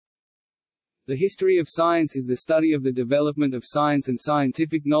The history of science is the study of the development of science and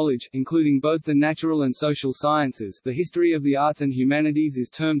scientific knowledge, including both the natural and social sciences. The history of the arts and humanities is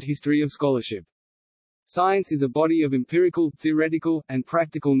termed history of scholarship. Science is a body of empirical, theoretical, and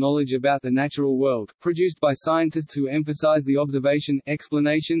practical knowledge about the natural world, produced by scientists who emphasize the observation,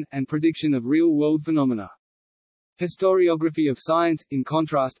 explanation, and prediction of real-world phenomena. Historiography of science, in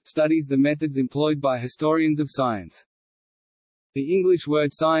contrast, studies the methods employed by historians of science. The English word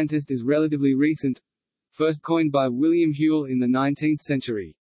scientist is relatively recent, first coined by William Whewell in the 19th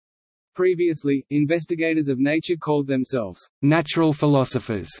century. Previously, investigators of nature called themselves natural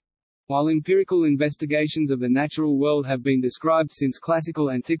philosophers, while empirical investigations of the natural world have been described since classical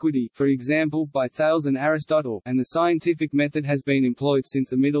antiquity, for example, by Thales and Aristotle, and the scientific method has been employed since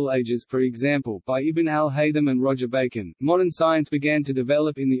the Middle Ages, for example, by Ibn al-Haytham and Roger Bacon. Modern science began to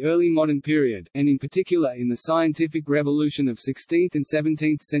develop in the early modern period, and in particular in the scientific revolution of 16th and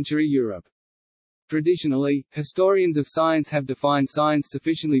 17th century Europe. Traditionally, historians of science have defined science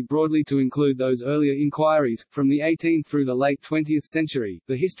sufficiently broadly to include those earlier inquiries. From the 18th through the late 20th century,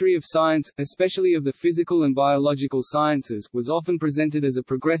 the history of science, especially of the physical and biological sciences, was often presented as a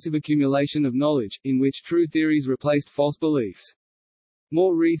progressive accumulation of knowledge, in which true theories replaced false beliefs.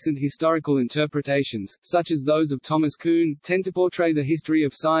 More recent historical interpretations, such as those of Thomas Kuhn, tend to portray the history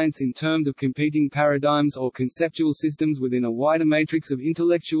of science in terms of competing paradigms or conceptual systems within a wider matrix of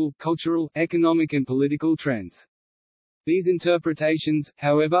intellectual, cultural, economic and political trends. These interpretations,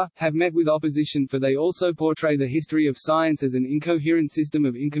 however, have met with opposition, for they also portray the history of science as an incoherent system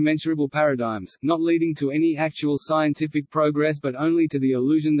of incommensurable paradigms, not leading to any actual scientific progress but only to the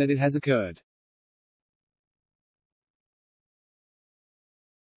illusion that it has occurred.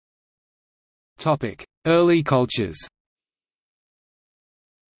 Early cultures.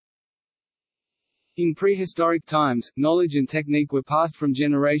 In prehistoric times, knowledge and technique were passed from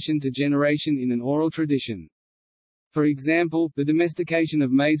generation to generation in an oral tradition. For example, the domestication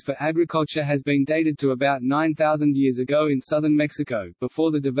of maize for agriculture has been dated to about 9,000 years ago in southern Mexico, before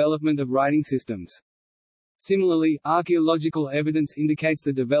the development of writing systems. Similarly, archaeological evidence indicates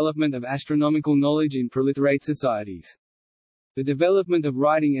the development of astronomical knowledge in preliterate societies. The development of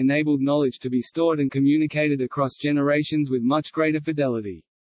writing enabled knowledge to be stored and communicated across generations with much greater fidelity.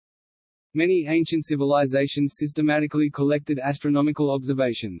 Many ancient civilizations systematically collected astronomical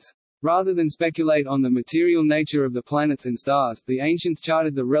observations. Rather than speculate on the material nature of the planets and stars, the ancients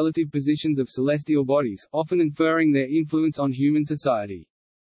charted the relative positions of celestial bodies, often inferring their influence on human society.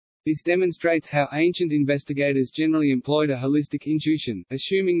 This demonstrates how ancient investigators generally employed a holistic intuition,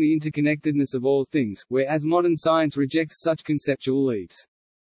 assuming the interconnectedness of all things, whereas modern science rejects such conceptual leaps.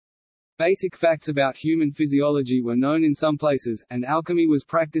 Basic facts about human physiology were known in some places, and alchemy was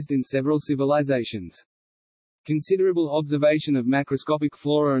practiced in several civilizations. Considerable observation of macroscopic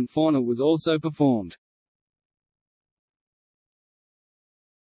flora and fauna was also performed.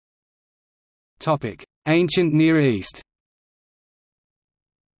 Ancient Near East.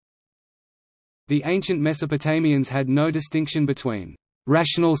 The ancient Mesopotamians had no distinction between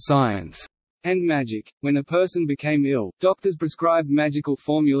rational science and magic. When a person became ill, doctors prescribed magical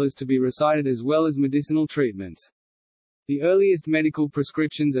formulas to be recited as well as medicinal treatments. The earliest medical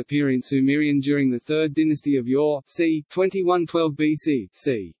prescriptions appear in Sumerian during the 3rd dynasty of Ur, c. 2112 BC,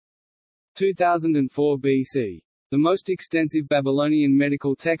 c. 2004 BC. The most extensive Babylonian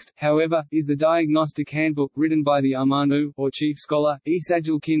medical text, however, is the Diagnostic Handbook written by the Amanu, or chief scholar,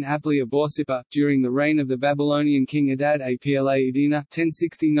 Esagil-kin Apli Aborsipa, during the reign of the Babylonian king Adad Apla Idina,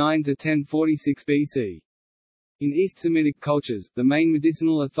 1069–1046 BC. In East Semitic cultures, the main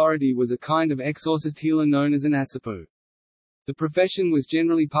medicinal authority was a kind of exorcist healer known as an asipu. The profession was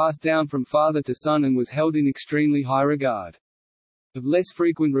generally passed down from father to son and was held in extremely high regard. Of less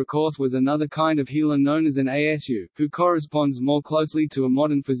frequent recourse was another kind of healer known as an ASU, who corresponds more closely to a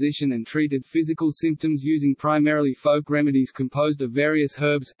modern physician and treated physical symptoms using primarily folk remedies composed of various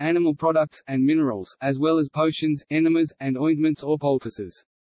herbs, animal products, and minerals, as well as potions, enemas, and ointments or poultices.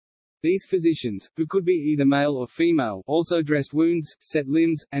 These physicians, who could be either male or female, also dressed wounds, set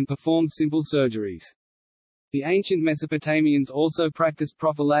limbs, and performed simple surgeries. The ancient Mesopotamians also practiced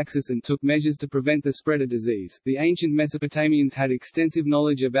prophylaxis and took measures to prevent the spread of disease. The ancient Mesopotamians had extensive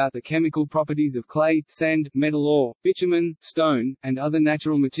knowledge about the chemical properties of clay, sand, metal ore, bitumen, stone, and other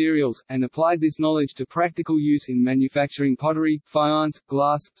natural materials, and applied this knowledge to practical use in manufacturing pottery, faience,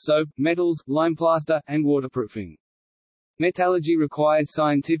 glass, soap, metals, lime plaster, and waterproofing. Metallurgy required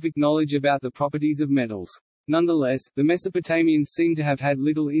scientific knowledge about the properties of metals. Nonetheless, the Mesopotamians seem to have had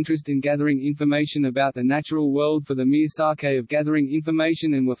little interest in gathering information about the natural world for the mere sake of gathering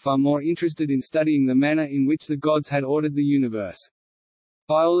information and were far more interested in studying the manner in which the gods had ordered the universe.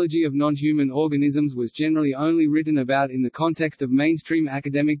 Biology of non-human organisms was generally only written about in the context of mainstream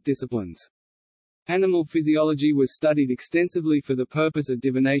academic disciplines. Animal physiology was studied extensively for the purpose of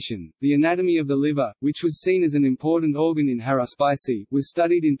divination. The anatomy of the liver, which was seen as an important organ in haruspice, was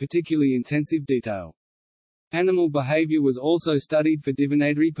studied in particularly intensive detail. Animal behavior was also studied for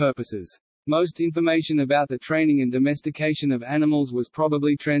divinatory purposes. Most information about the training and domestication of animals was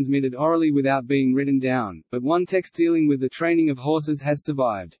probably transmitted orally without being written down, but one text dealing with the training of horses has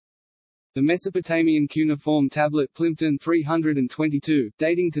survived. The Mesopotamian cuneiform tablet Plimpton 322,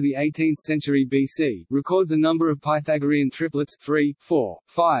 dating to the 18th century BC, records a number of Pythagorean triplets 3, 4,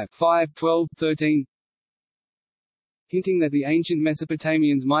 5, 5, 12, 13, hinting that the ancient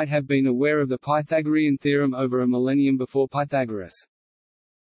Mesopotamians might have been aware of the Pythagorean theorem over a millennium before Pythagoras.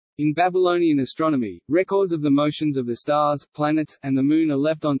 In Babylonian astronomy, records of the motions of the stars, planets, and the moon are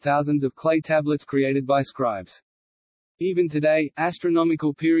left on thousands of clay tablets created by scribes. Even today,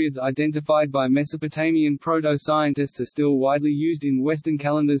 astronomical periods identified by Mesopotamian proto-scientists are still widely used in Western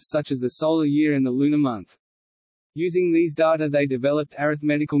calendars such as the solar year and the lunar month. Using these data they developed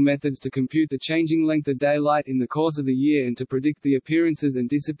arithmetical methods to compute the changing length of daylight in the course of the year and to predict the appearances and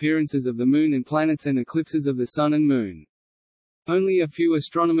disappearances of the moon and planets and eclipses of the sun and moon. Only a few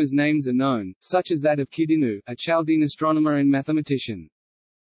astronomers' names are known, such as that of Kidinu, a Chaldean astronomer and mathematician.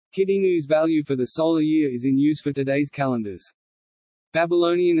 Kidinu's value for the solar year is in use for today's calendars.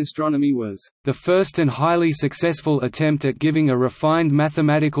 Babylonian astronomy was the first and highly successful attempt at giving a refined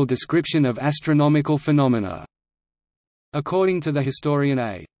mathematical description of astronomical phenomena. According to the historian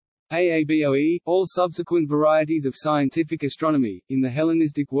A. Aboe, all subsequent varieties of scientific astronomy, in the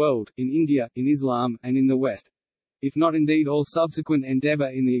Hellenistic world, in India, in Islam, and in the West, if not indeed all subsequent endeavor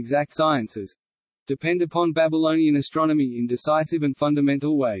in the exact sciences, depend upon Babylonian astronomy in decisive and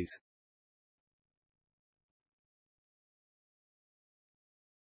fundamental ways.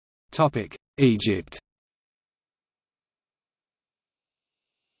 Egypt.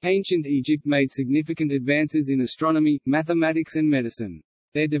 Ancient Egypt made significant advances in astronomy, mathematics and medicine.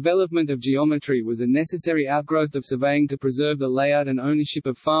 Their development of geometry was a necessary outgrowth of surveying to preserve the layout and ownership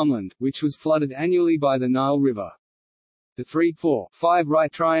of farmland, which was flooded annually by the Nile River. The 3-4-5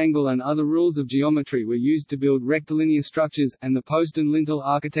 right triangle and other rules of geometry were used to build rectilinear structures, and the post and lintel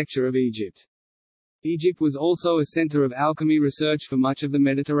architecture of Egypt. Egypt was also a center of alchemy research for much of the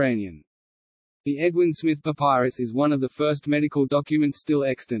Mediterranean. The Edwin Smith Papyrus is one of the first medical documents still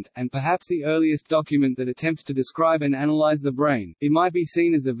extant, and perhaps the earliest document that attempts to describe and analyze the brain. It might be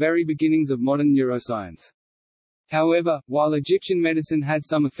seen as the very beginnings of modern neuroscience. However, while Egyptian medicine had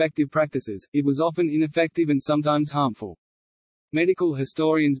some effective practices, it was often ineffective and sometimes harmful. Medical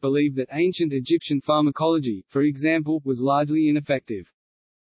historians believe that ancient Egyptian pharmacology, for example, was largely ineffective.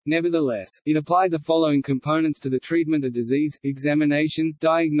 Nevertheless, it applied the following components to the treatment of disease: examination,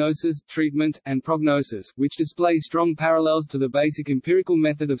 diagnosis, treatment, and prognosis, which display strong parallels to the basic empirical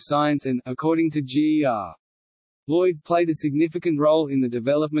method of science and, according to G.E.R. Lloyd, played a significant role in the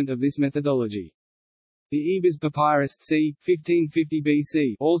development of this methodology. The Ebers Papyrus c. 1550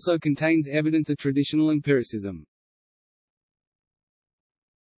 BC also contains evidence of traditional empiricism.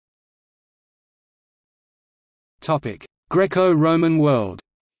 Greco-Roman world.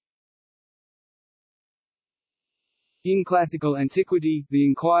 In classical antiquity, the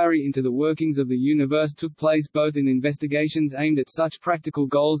inquiry into the workings of the universe took place both in investigations aimed at such practical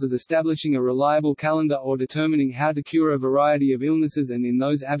goals as establishing a reliable calendar or determining how to cure a variety of illnesses and in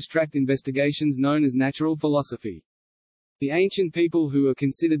those abstract investigations known as natural philosophy. The ancient people who are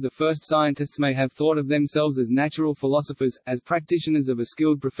considered the first scientists may have thought of themselves as natural philosophers, as practitioners of a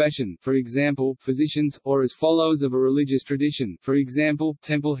skilled profession, for example, physicians, or as followers of a religious tradition, for example,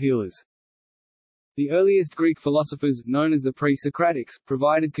 temple healers. The earliest Greek philosophers, known as the pre-Socratics,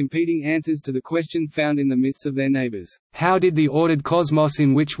 provided competing answers to the question found in the myths of their neighbors. How did the ordered cosmos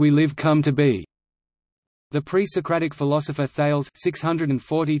in which we live come to be? The pre-Socratic philosopher Thales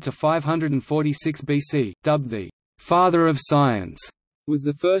 640–546 BC, dubbed the father of science, was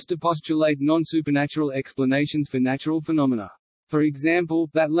the first to postulate non-supernatural explanations for natural phenomena. For example,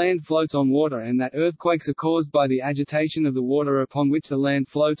 that land floats on water and that earthquakes are caused by the agitation of the water upon which the land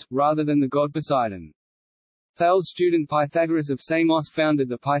floats, rather than the god Poseidon. Thales' student Pythagoras of Samos founded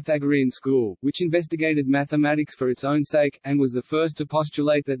the Pythagorean school, which investigated mathematics for its own sake, and was the first to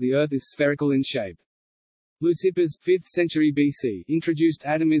postulate that the Earth is spherical in shape. Leucippus, 5th century BC, introduced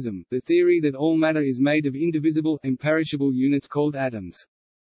atomism, the theory that all matter is made of indivisible, imperishable units called atoms.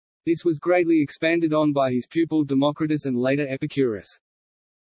 This was greatly expanded on by his pupil Democritus and later Epicurus.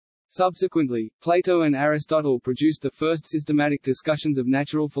 Subsequently, Plato and Aristotle produced the first systematic discussions of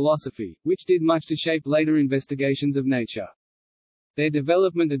natural philosophy, which did much to shape later investigations of nature. Their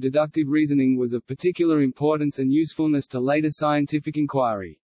development of deductive reasoning was of particular importance and usefulness to later scientific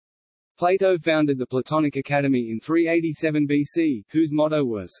inquiry. Plato founded the Platonic Academy in 387 BC, whose motto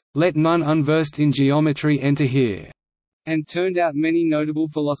was, "Let none unversed in geometry enter here," and turned out many notable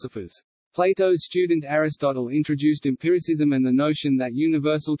philosophers. Plato's student Aristotle introduced empiricism and the notion that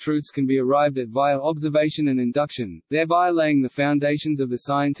universal truths can be arrived at via observation and induction, thereby laying the foundations of the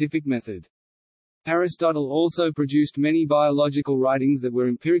scientific method. Aristotle also produced many biological writings that were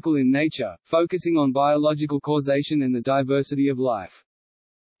empirical in nature, focusing on biological causation and the diversity of life.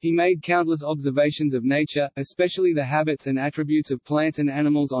 He made countless observations of nature, especially the habits and attributes of plants and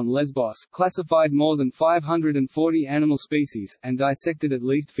animals on Lesbos, classified more than 540 animal species, and dissected at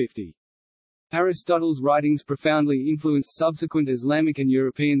least 50. Aristotle's writings profoundly influenced subsequent Islamic and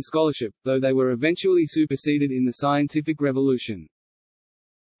European scholarship, though they were eventually superseded in the scientific revolution.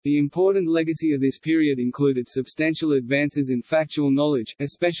 The important legacy of this period included substantial advances in factual knowledge,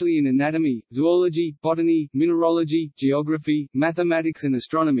 especially in anatomy, zoology, botany, mineralogy, geography, mathematics and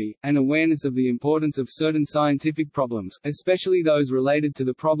astronomy, and awareness of the importance of certain scientific problems, especially those related to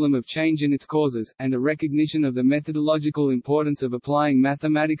the problem of change and its causes, and a recognition of the methodological importance of applying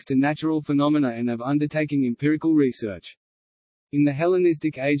mathematics to natural phenomena and of undertaking empirical research. In the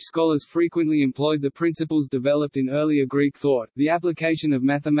Hellenistic age, scholars frequently employed the principles developed in earlier Greek thought, the application of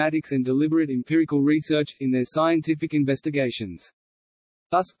mathematics and deliberate empirical research, in their scientific investigations.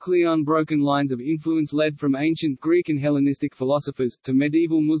 Thus, clear unbroken lines of influence led from ancient Greek and Hellenistic philosophers, to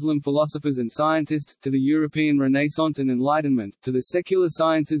medieval Muslim philosophers and scientists, to the European Renaissance and Enlightenment, to the secular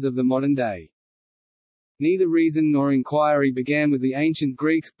sciences of the modern day. Neither reason nor inquiry began with the ancient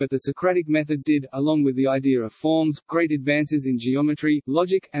Greeks, but the Socratic method did, along with the idea of forms, great advances in geometry,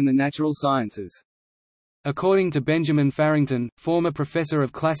 logic, and the natural sciences. According to Benjamin Farrington, former professor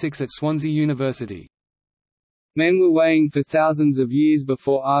of classics at Swansea University, men were weighing for thousands of years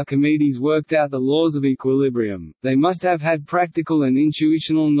before Archimedes worked out the laws of equilibrium. They must have had practical and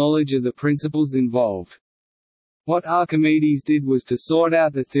intuitional knowledge of the principles involved. What Archimedes did was to sort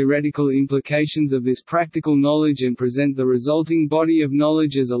out the theoretical implications of this practical knowledge and present the resulting body of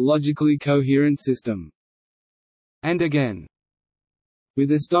knowledge as a logically coherent system. And again,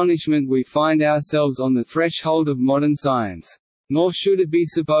 with astonishment we find ourselves on the threshold of modern science. Nor should it be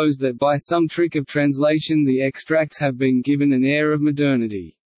supposed that by some trick of translation the extracts have been given an air of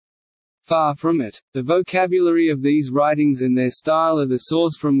modernity. Far from it. The vocabulary of these writings and their style are the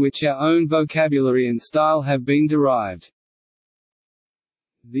source from which our own vocabulary and style have been derived.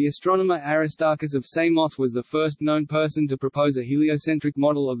 The astronomer Aristarchus of Samos was the first known person to propose a heliocentric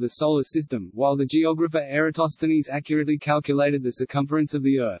model of the Solar System, while the geographer Eratosthenes accurately calculated the circumference of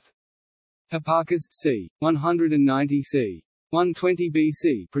the Earth. Hipparchus, c. 190 c. 120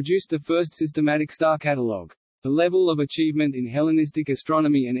 BC, produced the first systematic star catalogue. The level of achievement in Hellenistic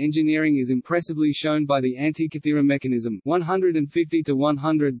astronomy and engineering is impressively shown by the Antikythera mechanism 150 to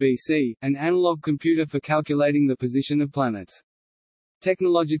 100 BC, an analog computer for calculating the position of planets.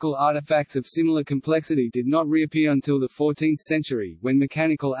 Technological artifacts of similar complexity did not reappear until the 14th century, when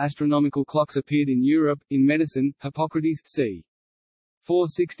mechanical astronomical clocks appeared in Europe. In medicine, Hippocrates c.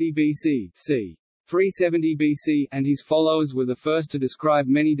 460 BC, c. 370 BC, and his followers were the first to describe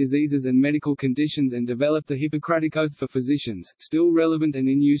many diseases and medical conditions and develop the Hippocratic Oath for physicians, still relevant and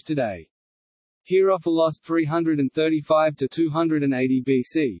in use today. Herophilos 335 to 280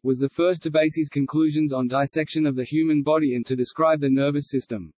 BC was the first to base his conclusions on dissection of the human body and to describe the nervous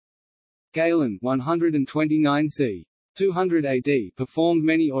system. Galen 129 c. 200 AD performed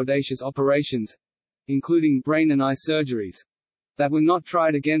many audacious operations, including brain and eye surgeries, that were not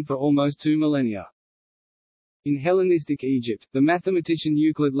tried again for almost 2 millennia. In Hellenistic Egypt, the mathematician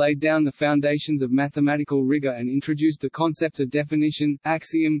Euclid laid down the foundations of mathematical rigor and introduced the concepts of definition,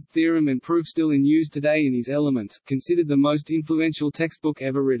 axiom, theorem and proof still in use today in his Elements, considered the most influential textbook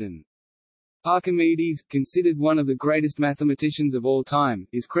ever written. Archimedes, considered one of the greatest mathematicians of all time,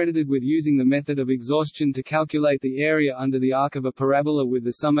 is credited with using the method of exhaustion to calculate the area under the arc of a parabola with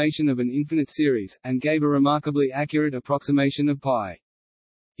the summation of an infinite series, and gave a remarkably accurate approximation of pi.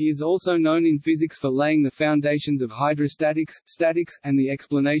 He is also known in physics for laying the foundations of hydrostatics, statics, and the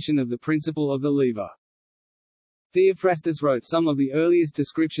explanation of the principle of the lever. Theophrastus wrote some of the earliest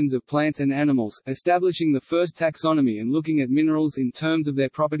descriptions of plants and animals, establishing the first taxonomy and looking at minerals in terms of their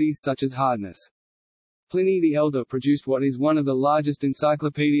properties such as hardness. Pliny the Elder produced what is one of the largest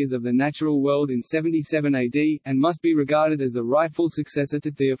encyclopedias of the natural world in 77 AD, and must be regarded as the rightful successor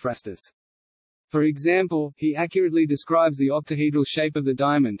to Theophrastus. For example, he accurately describes the octahedral shape of the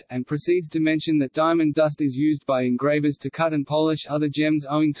diamond, and proceeds to mention that diamond dust is used by engravers to cut and polish other gems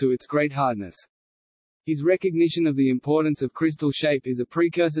owing to its great hardness. His recognition of the importance of crystal shape is a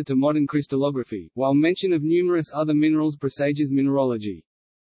precursor to modern crystallography, while mention of numerous other minerals presages mineralogy.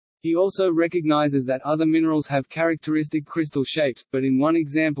 He also recognizes that other minerals have characteristic crystal shapes, but in one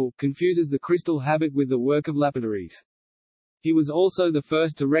example, confuses the crystal habit with the work of lapidaries. He was also the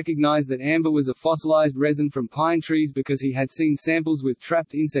first to recognize that amber was a fossilized resin from pine trees because he had seen samples with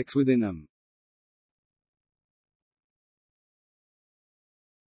trapped insects within them.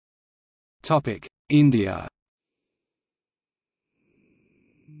 India.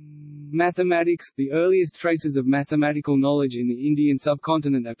 Mathematics. The earliest traces of mathematical knowledge in the Indian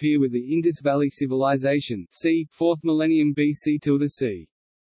subcontinent appear with the Indus Valley Civilization, c. 4th millennium BC–c.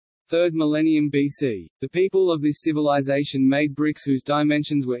 3rd millennium BC. The people of this civilization made bricks whose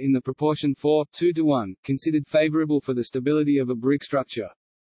dimensions were in the proportion 4:2:1, considered favorable for the stability of a brick structure.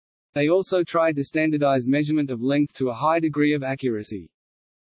 They also tried to standardize measurement of length to a high degree of accuracy.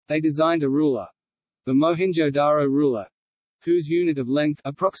 They designed a ruler, the Mohenjo-Daro ruler, whose unit of length,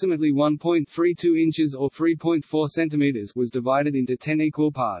 approximately 1.32 inches or 3.4 centimeters, was divided into 10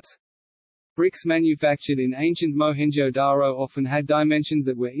 equal parts. Bricks manufactured in ancient Mohenjo-Daro often had dimensions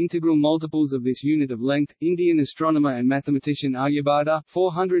that were integral multiples of this unit of length. Indian astronomer and mathematician Aryabhata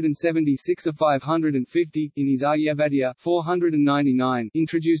 (476–550) in his Aryabhatiya 499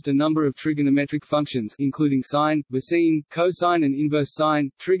 introduced a number of trigonometric functions, including sine, cosine, cosine, and inverse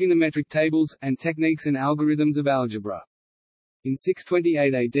sine, trigonometric tables, and techniques and algorithms of algebra. In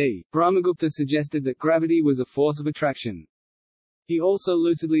 628 AD, Brahmagupta suggested that gravity was a force of attraction. He also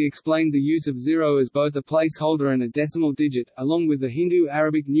lucidly explained the use of zero as both a placeholder and a decimal digit, along with the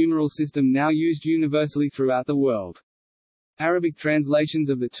Hindu-Arabic numeral system now used universally throughout the world. Arabic translations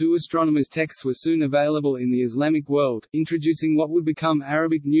of the two astronomers' texts were soon available in the Islamic world, introducing what would become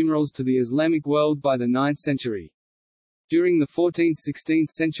Arabic numerals to the Islamic world by the 9th century. During the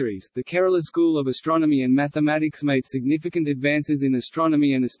 14th–16th centuries, the Kerala school of astronomy and mathematics made significant advances in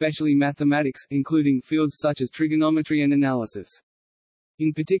astronomy and especially mathematics, including fields such as trigonometry and analysis.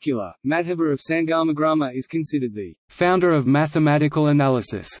 In particular, Madhava of Sangamagrama is considered the founder of mathematical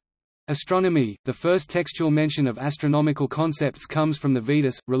analysis. Astronomy, the first textual mention of astronomical concepts, comes from the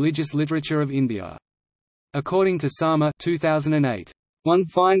Vedas, religious literature of India. According to Sama 2008. One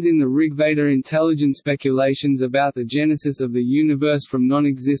finds in the Rig Veda intelligent speculations about the genesis of the universe from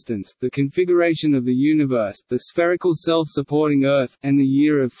non-existence, the configuration of the universe, the spherical self-supporting Earth, and the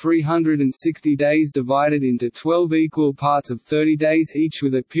year of 360 days divided into 12 equal parts of 30 days each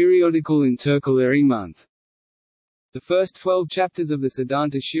with a periodical intercalary month. The first 12 chapters of the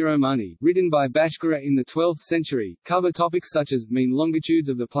Siddhanta Shiromani, written by Bhaskara in the 12th century, cover topics such as mean longitudes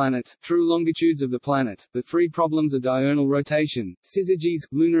of the planets, true longitudes of the planets, the three problems of diurnal rotation, syzygies,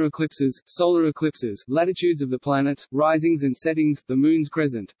 lunar eclipses, solar eclipses, latitudes of the planets, risings and settings, the moon's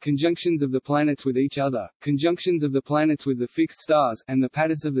crescent, conjunctions of the planets with each other, conjunctions of the planets with the fixed stars, and the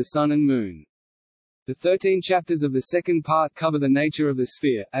paths of the sun and moon. The 13 chapters of the second part cover the nature of the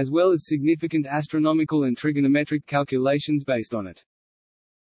sphere, as well as significant astronomical and trigonometric calculations based on it.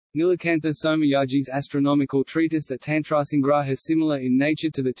 Nilakantha Somayaji's astronomical treatise The Tantrasangraha, similar in nature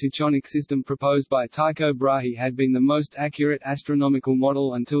to the Tychonic system proposed by Tycho Brahe, had been the most accurate astronomical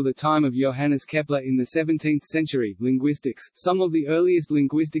model until the time of Johannes Kepler in the 17th century. Linguistics. Some of the earliest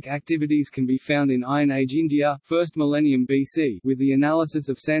linguistic activities can be found in Iron Age India, 1st millennium BC, with the analysis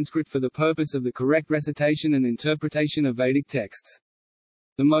of Sanskrit for the purpose of the correct recitation and interpretation of Vedic texts.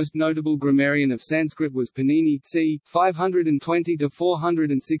 The most notable grammarian of Sanskrit was Panini c.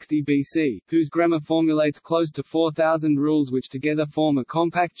 520–460 BC, whose grammar formulates close to 4,000 rules which together form a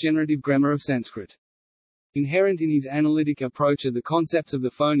compact generative grammar of Sanskrit. Inherent in his analytic approach are the concepts of the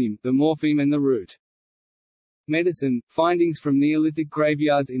phoneme, the morpheme and the root. Medicine. Findings from Neolithic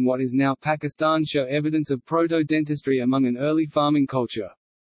graveyards in what is now Pakistan show evidence of proto-dentistry among an early farming culture.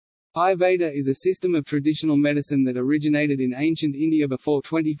 Ayurveda is a system of traditional medicine that originated in ancient India before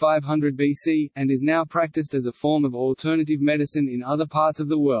 2500 BC, and is now practiced as a form of alternative medicine in other parts of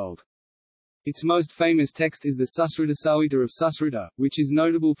the world. Its most famous text is the Susruta Samhita of Susruta, which is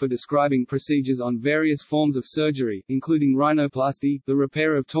notable for describing procedures on various forms of surgery, including rhinoplasty, the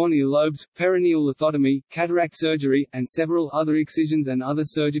repair of torn earlobes, perineal lithotomy, cataract surgery, and several other excisions and other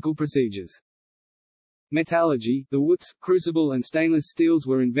surgical procedures. Metallurgy. The woods, crucible and stainless steels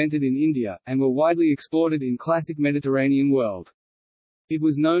were invented in India, and were widely exported in classic Mediterranean world. It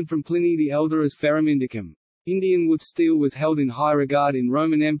was known from Pliny the Elder as ferrum indicum. Indian wood steel was held in high regard in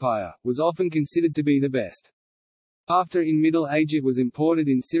Roman Empire, was often considered to be the best. After in Middle Age it was imported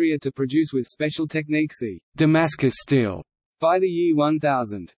in Syria to produce with special techniques the Damascus steel by the year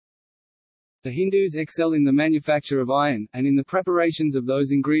 1000. The Hindus excel in the manufacture of iron, and in the preparations of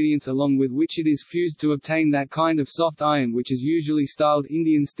those ingredients along with which it is fused to obtain that kind of soft iron which is usually styled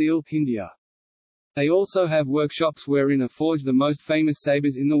Indian steel Hindia. They also have workshops wherein are forged the most famous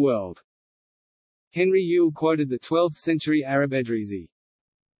sabres in the world. Henry Yule quoted the 12th-century Arab Edrizi.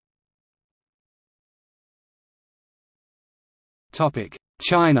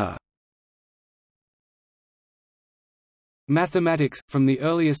 China. Mathematics. From the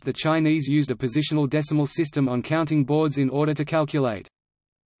earliest, the Chinese used a positional decimal system on counting boards in order to calculate.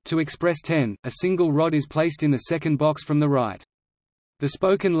 To express 10, a single rod is placed in the second box from the right. The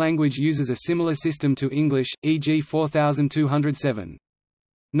spoken language uses a similar system to English, e.g. 4207.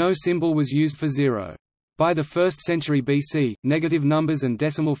 No symbol was used for 0. By the 1st century BC, negative numbers and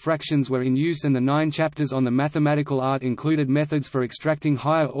decimal fractions were in use, and the 9 chapters on the mathematical art included methods for extracting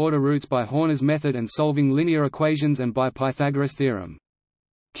higher-order roots by Horner's method and solving linear equations and by Pythagoras' theorem.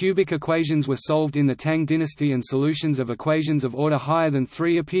 Cubic equations were solved in the Tang dynasty, and solutions of equations of order higher than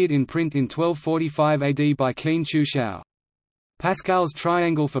 3 appeared in print in 1245 AD by Qin Chu Shao. Pascal's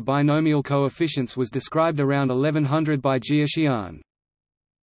triangle for binomial coefficients was described around 1100 by Jia Xian.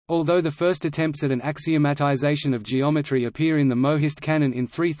 Although the first attempts at an axiomatization of geometry appear in the Mohist canon in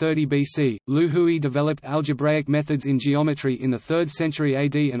 330 BC, Lu Hui developed algebraic methods in geometry in the 3rd century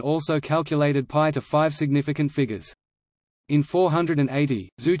AD and also calculated pi to 5 significant figures. In 480,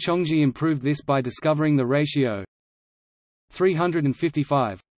 Zhu Chongzhi improved this by discovering the ratio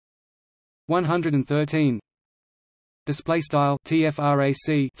 355 113 display style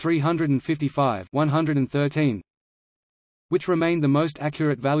tfrac 355 113, which remained the most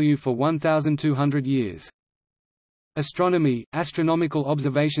accurate value for 1,200 years. Astronomy. Astronomical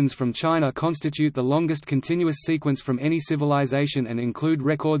observations from China constitute the longest continuous sequence from any civilization and include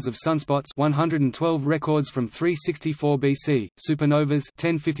records of sunspots 112 records from 364 BC, supernovas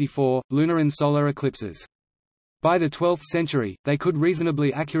 1054, lunar and solar eclipses. By the 12th century, they could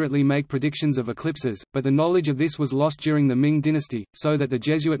reasonably accurately make predictions of eclipses, but the knowledge of this was lost during the Ming dynasty, so that the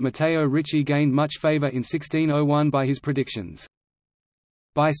Jesuit Matteo Ricci gained much favor in 1601 by his predictions.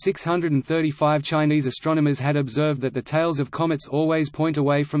 By 635, Chinese astronomers had observed that the tails of comets always point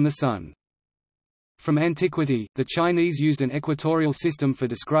away from the Sun. From antiquity, the Chinese used an equatorial system for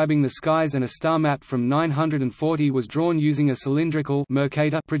describing the skies, and a star map from 940 was drawn using a cylindrical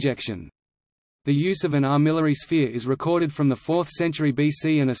Mercator projection. The use of an armillary sphere is recorded from the 4th century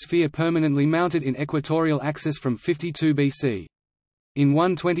BC and a sphere permanently mounted in equatorial axis from 52 BC. In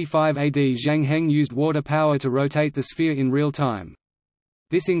 125 AD, Zhang Heng used water power to rotate the sphere in real time.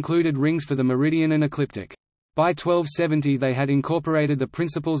 This included rings for the meridian and ecliptic. By 1270 they had incorporated the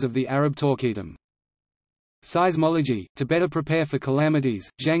principles of the Arab Torquetum. Seismology. To better prepare for calamities,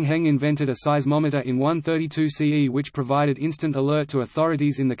 Zhang Heng invented a seismometer in 132 CE which provided instant alert to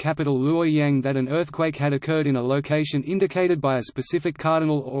authorities in the capital Luoyang that an earthquake had occurred in a location indicated by a specific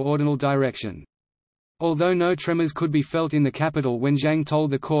cardinal or ordinal direction. Although no tremors could be felt in the capital when Zhang told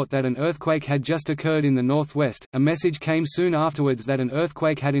the court that an earthquake had just occurred in the northwest, a message came soon afterwards that an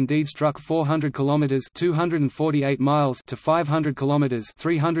earthquake had indeed struck 400 kilometers (248 miles) to 500 kilometers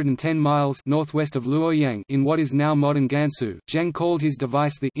 (310 miles) northwest of Luoyang in what is now modern Gansu. Zhang called his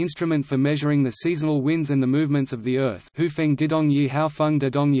device the instrument for measuring the seasonal winds and the movements of the earth, Hufeng Didongyi Haofeng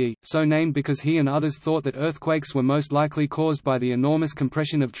Dedongyi, so named because he and others thought that earthquakes were most likely caused by the enormous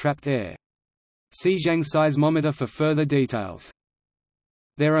compression of trapped air. See Zhang seismometer for further details.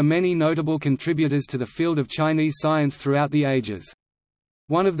 There are many notable contributors to the field of Chinese science throughout the ages.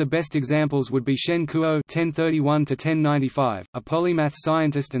 One of the best examples would be Shen Kuo (1031–1095), a polymath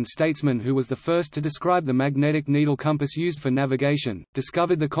scientist and statesman who was the first to describe the magnetic needle compass used for navigation,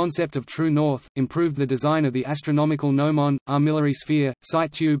 discovered the concept of true north, improved the design of the astronomical gnomon, armillary sphere,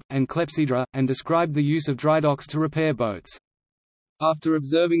 sight tube, and clepsydra, and described the use of drydocks to repair boats. After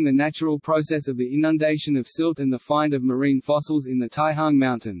observing the natural process of the inundation of silt and the find of marine fossils in the Taihang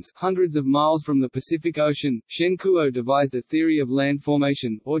Mountains, hundreds of miles from the Pacific Ocean, Shen Kuo devised a theory of land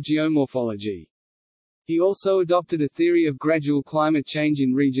formation, or geomorphology. He also adopted a theory of gradual climate change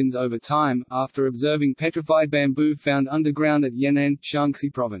in regions over time, after observing petrified bamboo found underground at Yan'an,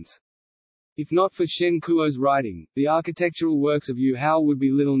 Shaanxi Province. If not for Shen Kuo's writing, the architectural works of Yu Hao would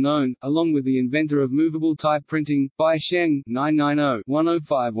be little known, along with the inventor of movable type printing, Bai Sheng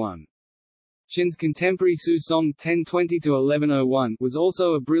 (990–1051). Shen's contemporary Su Song (1020–1101) was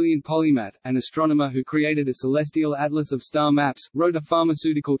also a brilliant polymath, an astronomer who created a celestial atlas of star maps, wrote a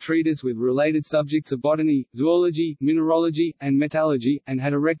pharmaceutical treatise with related subjects of botany, zoology, mineralogy, and metallurgy, and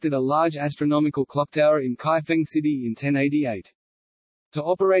had erected a large astronomical clock tower in Kaifeng City in 1088. To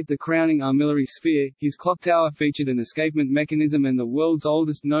operate the crowning armillary sphere, his clock tower featured an escapement mechanism and the world's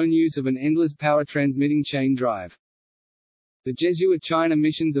oldest known use of an endless power transmitting chain drive. The Jesuit China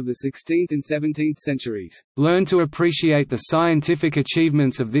missions of the 16th and 17th centuries learned to appreciate the scientific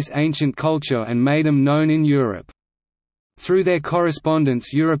achievements of this ancient culture and made them known in Europe. Through their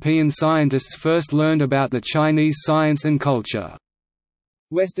correspondence, European scientists first learned about the Chinese science and culture.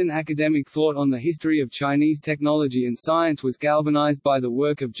 Western academic thought on the history of Chinese technology and science was galvanized by the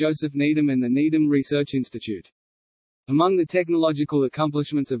work of Joseph Needham and the Needham Research Institute. Among the technological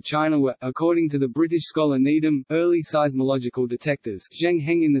accomplishments of China were, according to the British scholar Needham, early seismological detectors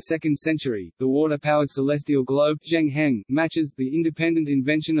Zhengheng in the 2nd century, the water-powered celestial globe Zhengheng, matches, the independent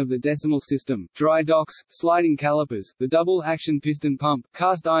invention of the decimal system, dry docks, sliding calipers, the double-action piston pump,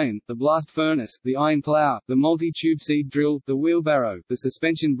 cast iron, the blast furnace, the iron plough, the multi-tube seed drill, the wheelbarrow, the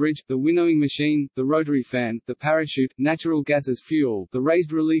suspension bridge, the winnowing machine, the rotary fan, the parachute, natural gas as fuel, the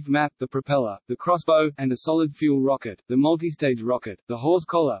raised relief map, the propeller, the crossbow, and a solid-fuel rocket, the multistage rocket, the horse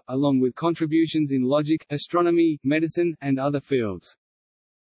collar, along with contributions in logic, astronomy, medicine, and other fields.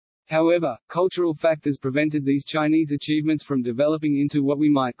 However, cultural factors prevented these Chinese achievements from developing into what we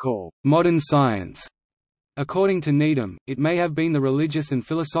might call modern science. According to Needham, it may have been the religious and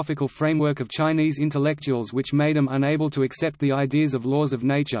philosophical framework of Chinese intellectuals which made them unable to accept the ideas of laws of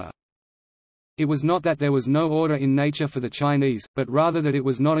nature. It was not that there was no order in nature for the Chinese, but rather that it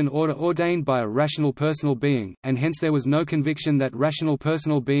was not an order ordained by a rational personal being, and hence there was no conviction that rational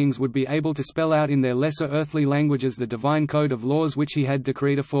personal beings would be able to spell out in their lesser earthly languages the divine code of laws which he had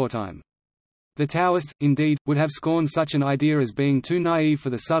decreed aforetime. The Taoists, indeed, would have scorned such an idea as being too naive for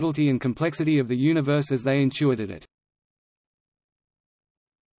the subtlety and complexity of the universe as they intuited it.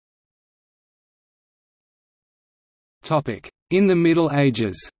 In the Middle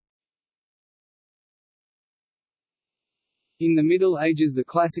Ages. In the Middle Ages, the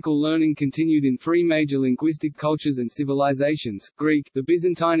classical learning continued in three major linguistic cultures and civilizations: Greek, the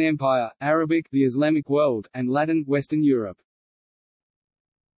Byzantine Empire; Arabic, the Islamic world; and Latin, Western Europe.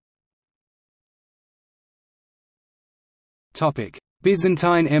 Topic: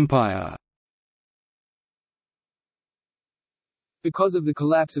 Byzantine Empire. Because of the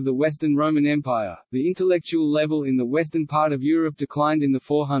collapse of the Western Roman Empire, the intellectual level in the western part of Europe declined in the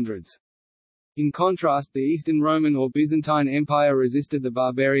 400s. In contrast, the Eastern Roman or Byzantine Empire resisted the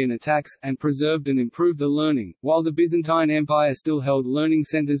barbarian attacks, and preserved and improved the learning, while the Byzantine Empire still held learning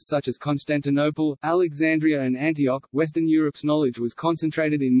centers such as Constantinople, Alexandria and Antioch. Western Europe's knowledge was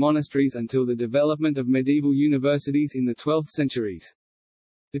concentrated in monasteries until the development of medieval universities in the 12th centuries.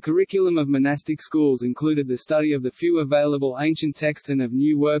 The curriculum of monastic schools included the study of the few available ancient texts and of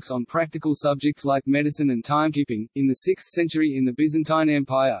new works on practical subjects like medicine and timekeeping. In the 6th century in the Byzantine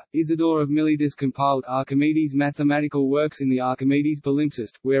Empire, Isidore of Miletus compiled Archimedes' mathematical works in the Archimedes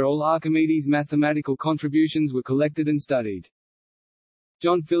Palimpsest, where all Archimedes' mathematical contributions were collected and studied.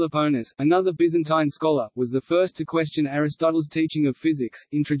 John Philoponus, another Byzantine scholar, was the first to question Aristotle's teaching of physics,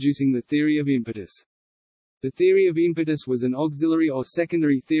 introducing the theory of impetus. The theory of impetus was an auxiliary or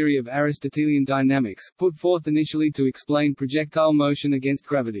secondary theory of Aristotelian dynamics, put forth initially to explain projectile motion against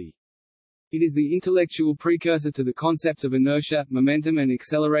gravity. It is the intellectual precursor to the concepts of inertia, momentum and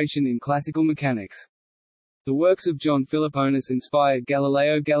acceleration in classical mechanics. The works of John Philoponus inspired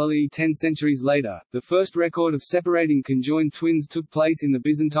Galileo Galilei 10 centuries later. The first record of separating conjoined twins took place in the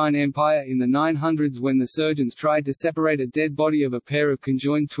Byzantine Empire in the 900s when the surgeons tried to separate a dead body of a pair of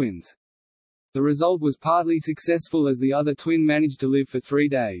conjoined twins. The result was partly successful as the other twin managed to live for 3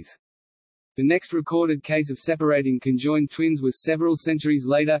 days. The next recorded case of separating conjoined twins was several centuries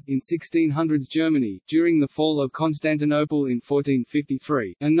later, in 1600s Germany, during the fall of Constantinople in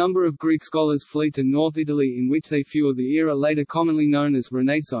 1453. A number of Greek scholars fled to North Italy, in which they fueled the era later commonly known as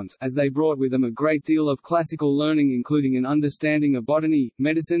Renaissance, as they brought with them a great deal of classical learning including an understanding of botany,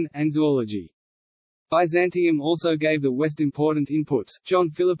 medicine, and zoology. Byzantium also gave the West important inputs: John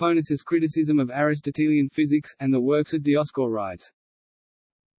Philoponus's criticism of Aristotelian physics, and the works of Dioscorides.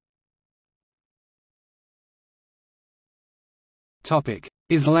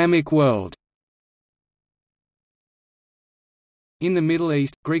 Islamic world. In the Middle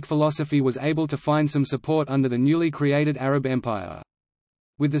East, Greek philosophy was able to find some support under the newly created Arab Empire.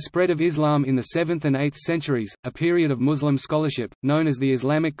 With the spread of Islam in the 7th and 8th centuries, a period of Muslim scholarship, known as the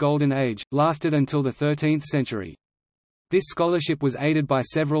Islamic Golden Age, lasted until the 13th century. This scholarship was aided by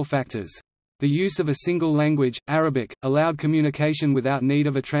several factors. The use of a single language, Arabic, allowed communication without need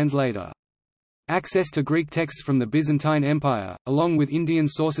of a translator. Access to Greek texts from the Byzantine Empire, along with Indian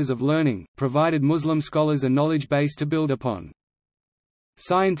sources of learning, provided Muslim scholars a knowledge base to build upon.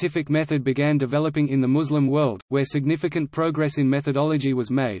 Scientific method began developing in the Muslim world, where significant progress in methodology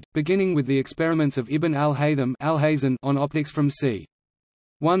was made, beginning with the experiments of Ibn al-Haytham on optics from c.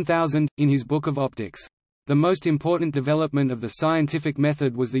 1000, in his Book of Optics. The most important development of the scientific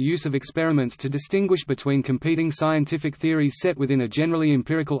method was the use of experiments to distinguish between competing scientific theories set within a generally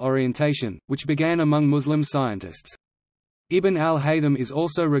empirical orientation, which began among Muslim scientists. Ibn al-Haytham is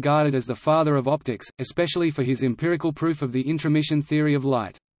also regarded as the father of optics, especially for his empirical proof of the intromission theory of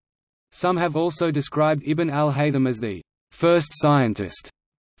light. Some have also described Ibn al-Haytham as the first scientist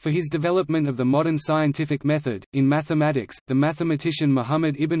for his development of the modern scientific method. In mathematics, the mathematician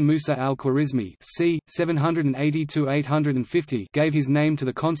Muhammad ibn Musa al-Khwarizmi c. 780–850 gave his name to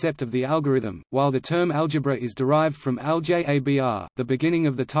the concept of the algorithm, while the term algebra is derived from al-Jabr, the beginning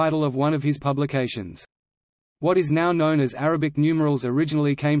of the title of one of his publications. What is now known as Arabic numerals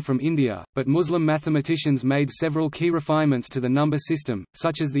originally came from India, but Muslim mathematicians made several key refinements to the number system,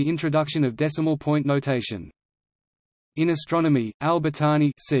 such as the introduction of decimal point notation. In astronomy,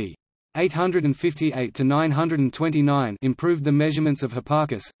 al-Battani c. 858–929 improved the measurements of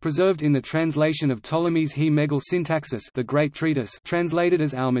Hipparchus, preserved in the translation of Ptolemy's He Megil Syntaxis, the Great Treatise, translated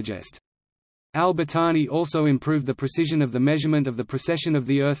as Almagest. Al-Battani also improved the precision of the measurement of the precession of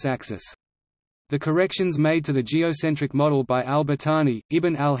the Earth's axis. The corrections made to the geocentric model by al-Battani,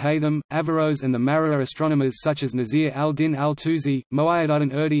 Ibn al-Haytham, Averroes and the Maragha astronomers such as Nasir al-Din al-Tusi,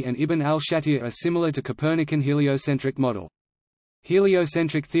 Mu'ayyaduddin Urdi and Ibn al-Shatir are similar to Copernican heliocentric model.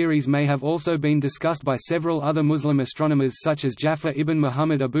 Heliocentric theories may have also been discussed by several other Muslim astronomers such as Jafar ibn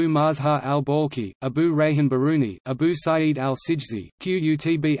Muhammad Abu Mazhar al-Balkhi, Abu Rayhan Biruni, Abu Sa'id al-Sijzi,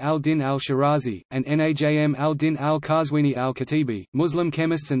 Qutb al-Din al-Shirazi, and Najm al-Din al-Qazwini al-Khatibi. Muslim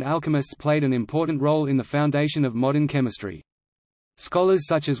chemists and alchemists played an important role in the foundation of modern chemistry. Scholars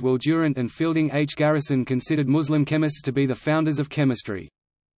such as Will Durant and Fielding H. Garrison considered Muslim chemists to be the founders of chemistry.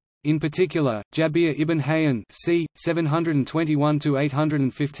 In particular, Jabir ibn Hayyan c.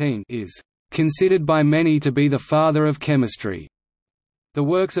 721–815 is considered by many to be the father of chemistry. The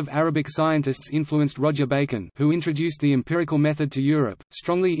works of Arabic scientists influenced Roger Bacon, who introduced the empirical method to Europe,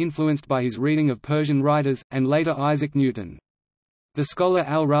 strongly influenced by his reading of Persian writers, and later Isaac Newton. The scholar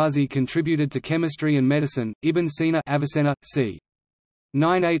al-Razi contributed to chemistry and medicine. Ibn Sina Avicenna, c.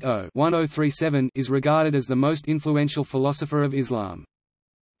 980–1037 is regarded as the most influential philosopher of Islam.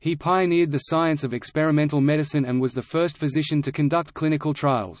 He pioneered the science of experimental medicine and was the first physician to conduct clinical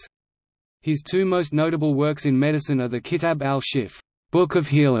trials. His two most notable works in medicine are the Kitab al-Shif, Book of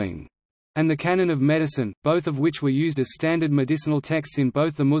Healing, and the Canon of Medicine, both of which were used as standard medicinal texts in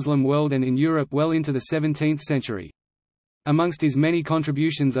both the Muslim world and in Europe well into the 17th century. Amongst his many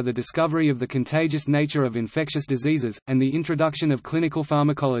contributions are the discovery of the contagious nature of infectious diseases, and the introduction of clinical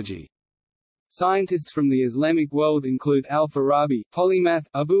pharmacology. Scientists from the Islamic world include al-Farabi, polymath,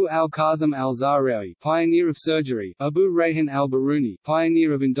 Abu al-Qasim al-Zahrawi, pioneer of surgery, Abu Rayhan al-Biruni,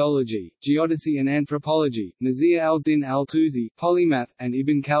 pioneer of Indology, Geodesy and Anthropology, Nasir al-Din al-Tusi, polymath, and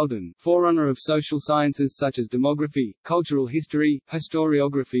Ibn Khaldun, forerunner of social sciences such as demography, cultural history,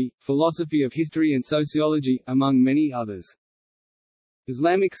 historiography, philosophy of history and sociology, among many others.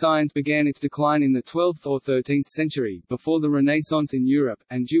 Islamic science began its decline in the 12th or 13th century, before the Renaissance in Europe,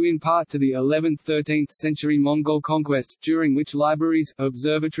 and due in part to the 11th–13th century Mongol conquest, during which libraries,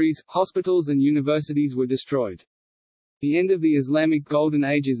 observatories, hospitals and universities were destroyed. The end of the Islamic Golden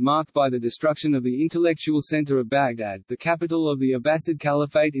Age is marked by the destruction of the intellectual center of Baghdad, the capital of the Abbasid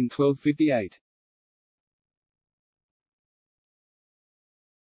Caliphate in 1258.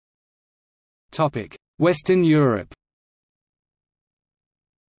 Western Europe.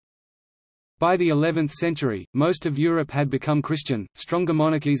 By the 11th century, most of Europe had become Christian, stronger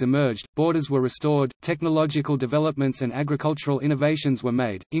monarchies emerged, borders were restored, technological developments and agricultural innovations were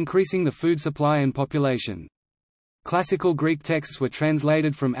made, increasing the food supply and population. Classical Greek texts were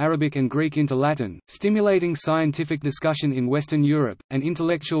translated from Arabic and Greek into Latin, stimulating scientific discussion in Western Europe, and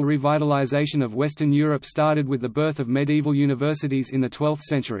intellectual revitalization of Western Europe started with the birth of medieval universities in the 12th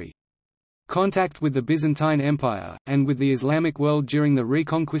century. Contact with the Byzantine Empire, and with the Islamic world during the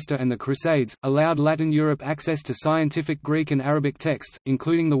Reconquista and the Crusades, allowed Latin Europe access to scientific Greek and Arabic texts,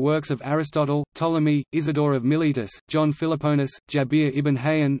 including the works of Aristotle, Ptolemy, Isidore of Miletus, John Philoponus, Jabir ibn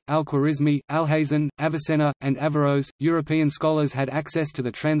Hayyan, al-Khwarizmi, al-Haytham, Avicenna, and Averroes. European scholars had access to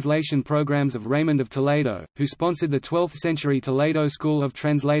the translation programs of Raymond of Toledo, who sponsored the 12th century Toledo school of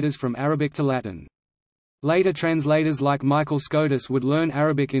translators from Arabic to Latin. Later translators like Michael Scotus would learn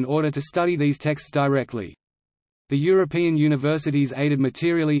Arabic in order to study these texts directly. The European universities aided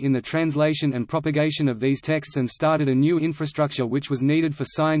materially in the translation and propagation of these texts and started a new infrastructure which was needed for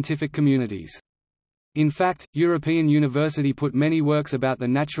scientific communities. In fact, European university put many works about the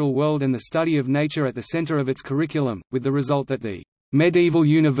natural world and the study of nature at the center of its curriculum, with the result that the medieval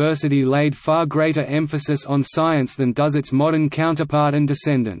university laid far greater emphasis on science than does its modern counterpart and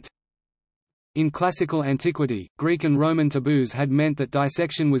descendant. In classical antiquity, Greek and Roman taboos had meant that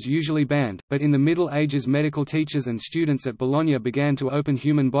dissection was usually banned, but in the Middle Ages medical teachers and students at Bologna began to open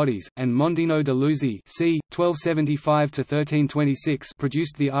human bodies, and Mondino de Luzzi c. 1275–1326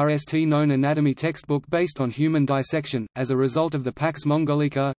 produced the RST known anatomy textbook based on human dissection. As a result of the Pax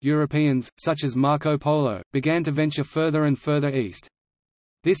Mongolica, Europeans, such as Marco Polo, began to venture further and further east.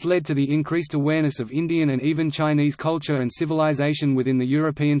 This led to the increased awareness of Indian and even Chinese culture and civilization within the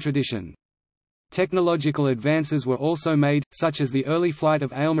European tradition. Technological advances were also made, such as the early flight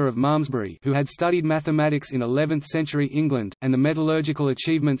of Aylmer of Malmesbury, who had studied mathematics in 11th-century England, and the metallurgical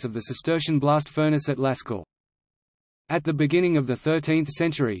achievements of the Cistercian blast furnace at Lascaux. At the beginning of the 13th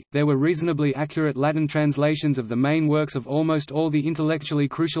century, there were reasonably accurate Latin translations of the main works of almost all the intellectually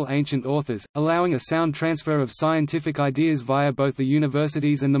crucial ancient authors, allowing a sound transfer of scientific ideas via both the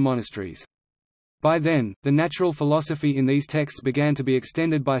universities and the monasteries. By then, the natural philosophy in these texts began to be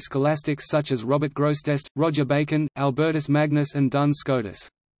extended by scholastics such as Robert Grosseteste, Roger Bacon, Albertus Magnus and Duns Scotus.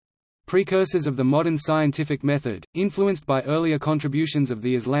 Precursors of the modern scientific method, influenced by earlier contributions of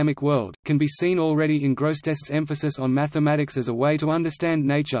the Islamic world, can be seen already in Grosseteste's emphasis on mathematics as a way to understand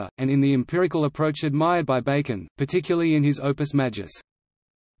nature, and in the empirical approach admired by Bacon, particularly in his Opus Majus.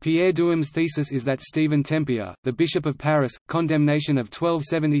 Pierre Duham's thesis is that Stephen Tempier, the Bishop of Paris' condemnation of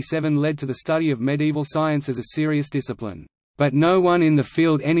 1277 led to the study of medieval science as a serious discipline, but no one in the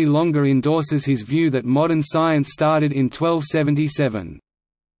field any longer endorses his view that modern science started in 1277.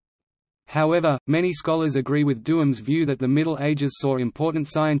 However, many scholars agree with Duham's view that the Middle Ages saw important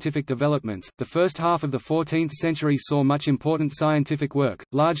scientific developments. The first half of the 14th century saw much important scientific work,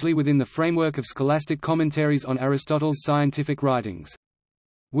 largely within the framework of scholastic commentaries on Aristotle's scientific writings.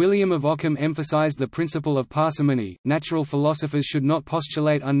 William of Ockham emphasized the principle of parsimony. Natural philosophers should not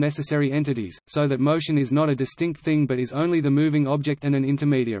postulate unnecessary entities, so that motion is not a distinct thing but is only the moving object, and an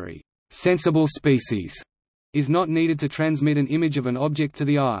intermediary, sensible species, is not needed to transmit an image of an object to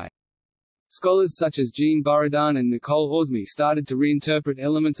the eye. Scholars such as Jean Buridan and Nicole Orsmy started to reinterpret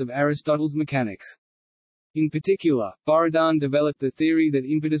elements of Aristotle's mechanics. In particular, Buridan developed the theory that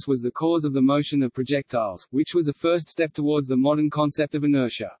impetus was the cause of the motion of projectiles, which was a first step towards the modern concept of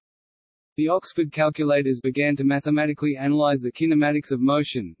inertia. The Oxford calculators began to mathematically analyze the kinematics of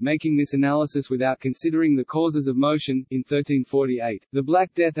motion, making this analysis without considering the causes of motion. In 1348, the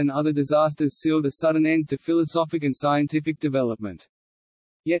Black Death and other disasters sealed a sudden end to philosophic and scientific development.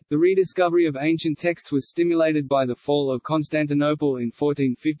 Yet, the rediscovery of ancient texts was stimulated by the fall of Constantinople in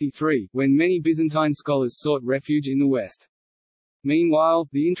 1453, when many Byzantine scholars sought refuge in the West. Meanwhile,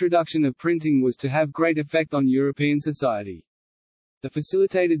 the introduction of printing was to have great effect on European society. The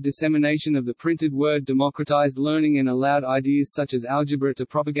facilitated dissemination of the printed word democratized learning and allowed ideas such as algebra to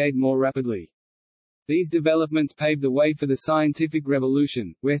propagate more rapidly. These developments paved the way for the scientific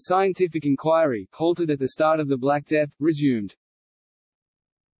revolution, where scientific inquiry, halted at the start of the Black Death, resumed.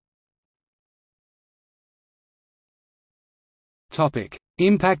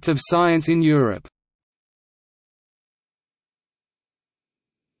 Impact of science in Europe.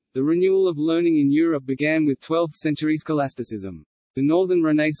 The renewal of learning in Europe began with 12th-century scholasticism. The Northern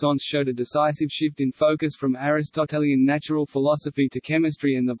Renaissance showed a decisive shift in focus from Aristotelian natural philosophy to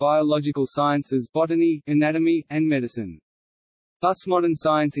chemistry and the biological sciences, botany, anatomy, and medicine. Thus modern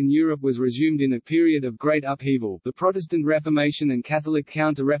science in Europe was resumed in a period of great upheaval, the Protestant Reformation and Catholic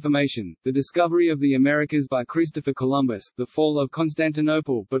Counter-Reformation, the discovery of the Americas by Christopher Columbus, the fall of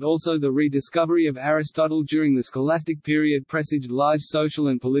Constantinople, but also the rediscovery of Aristotle during the scholastic period presaged large social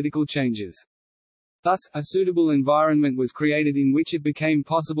and political changes. Thus, a suitable environment was created in which it became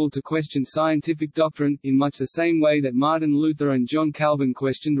possible to question scientific doctrine, in much the same way that Martin Luther and John Calvin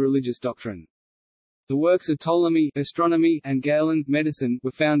questioned religious doctrine. The works of Ptolemy, Astronomy, and Galen, Medicine,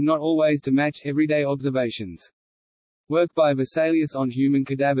 were found not always to match everyday observations. Work by Vesalius on human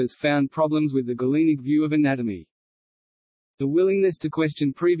cadavers found problems with the Galenic view of anatomy. The willingness to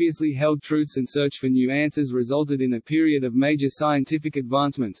question previously held truths and search for new answers resulted in a period of major scientific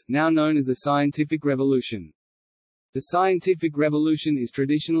advancements, now known as the Scientific Revolution. The Scientific Revolution is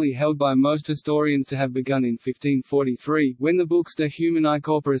traditionally held by most historians to have begun in 1543, when the books De Humani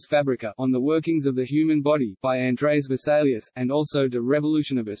Corporis Fabrica on the workings of the human body by Andreas Vesalius, and also De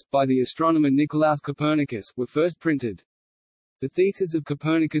Revolutionibus, by the astronomer Nicolaus Copernicus, were first printed. The thesis of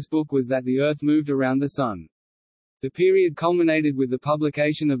Copernicus' book was that the Earth moved around the Sun. The period culminated with the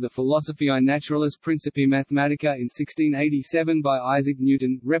publication of the Philosophiae Naturalis Principia Mathematica in 1687 by Isaac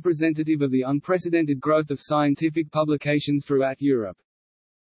Newton, representative of the unprecedented growth of scientific publications throughout Europe.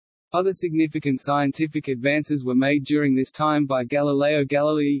 Other significant scientific advances were made during this time by Galileo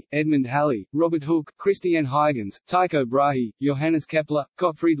Galilei, Edmund Halley, Robert Hooke, Christian Huygens, Tycho Brahe, Johannes Kepler,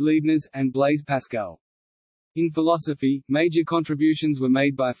 Gottfried Leibniz, and Blaise Pascal. In philosophy, major contributions were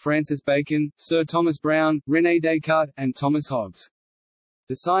made by Francis Bacon, Sir Thomas Browne, René Descartes, and Thomas Hobbes.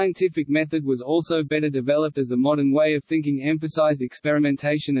 The scientific method was also better developed as the modern way of thinking emphasized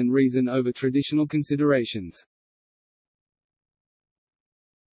experimentation and reason over traditional considerations.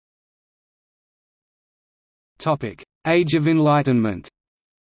 Age of Enlightenment.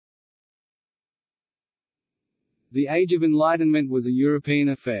 The Age of Enlightenment was a European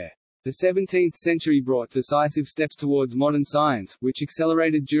affair. The 17th century brought decisive steps towards modern science, which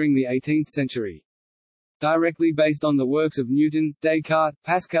accelerated during the 18th century. Directly based on the works of Newton, Descartes,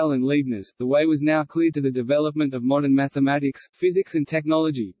 Pascal and Leibniz, the way was now clear to the development of modern mathematics, physics and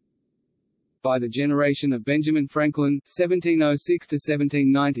technology. By the generation of Benjamin Franklin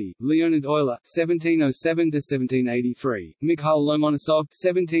 (1706–1790), Leonhard Euler (1707–1783), Mikhail Lomonosov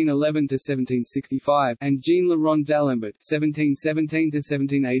 (1711–1765), and Jean-Le Rond d'Alembert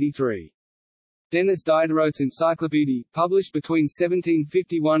 (1717–1783). Denis Diderot's Encyclopédie, published between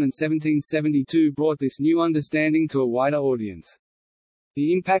 1751 and 1772, brought this new understanding to a wider audience.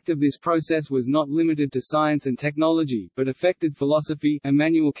 The impact of this process was not limited to science and technology, but affected philosophy,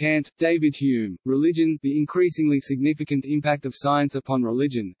 Immanuel Kant, David Hume, religion, the increasingly significant impact of science upon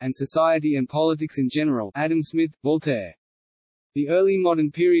religion, and society and politics in general, Adam Smith, Voltaire. The early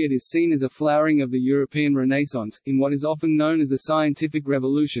modern period is seen as a flowering of the European Renaissance, in what is often known as the scientific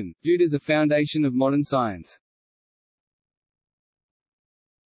revolution, viewed as a foundation of modern science.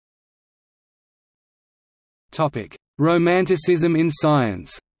 Romanticism in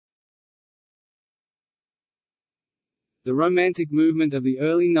science. The Romantic movement of the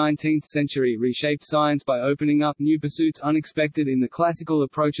early 19th century reshaped science by opening up new pursuits unexpected in the classical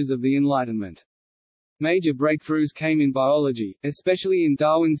approaches of the Enlightenment. Major breakthroughs came in biology, especially in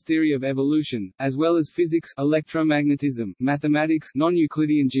Darwin's theory of evolution, as well as physics, electromagnetism, mathematics,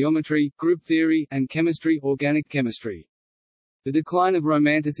 non-Euclidean geometry, group theory, and chemistry, organic chemistry. The decline of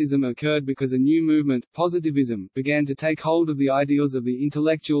Romanticism occurred because a new movement, positivism, began to take hold of the ideals of the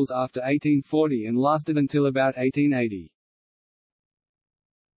intellectuals after 1840 and lasted until about 1880.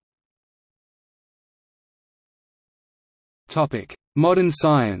 Modern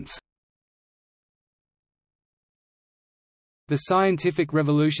science. The scientific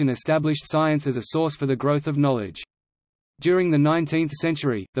revolution established science as a source for the growth of knowledge. During the 19th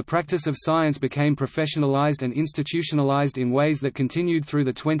century, the practice of science became professionalized and institutionalized in ways that continued through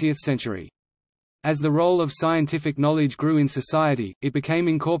the 20th century. As the role of scientific knowledge grew in society, it became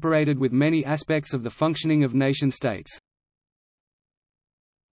incorporated with many aspects of the functioning of nation-states.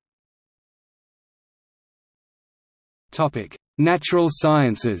 Natural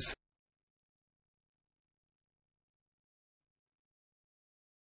sciences.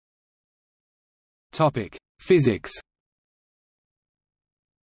 Physics.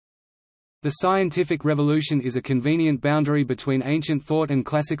 The scientific revolution is a convenient boundary between ancient thought and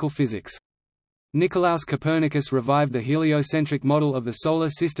classical physics. Nicolaus Copernicus revived the heliocentric model of the solar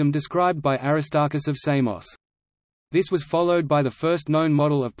system described by Aristarchus of Samos. This was followed by the first known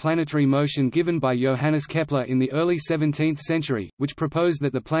model of planetary motion given by Johannes Kepler in the early 17th century, which proposed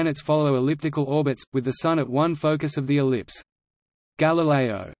that the planets follow elliptical orbits, with the Sun at one focus of the ellipse.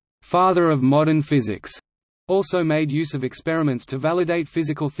 Galileo, father of modern physics, also made use of experiments to validate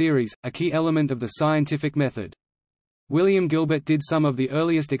physical theories, a key element of the scientific method. William Gilbert did some of the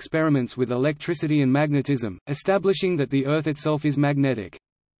earliest experiments with electricity and magnetism, establishing that the Earth itself is magnetic.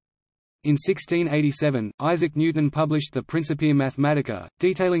 In 1687, Isaac Newton published the Principia Mathematica,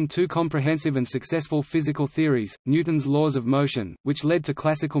 detailing two comprehensive and successful physical theories, Newton's laws of motion, which led to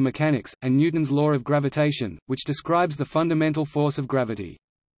classical mechanics, and Newton's law of gravitation, which describes the fundamental force of gravity.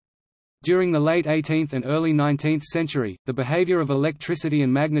 During the late 18th and early 19th century, the behavior of electricity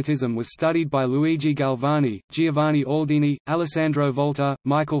and magnetism was studied by Luigi Galvani, Giovanni Aldini, Alessandro Volta,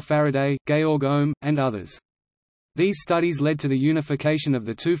 Michael Faraday, Georg Ohm, and others. These studies led to the unification of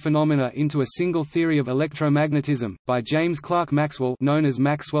the two phenomena into a single theory of electromagnetism, by James Clerk Maxwell, known as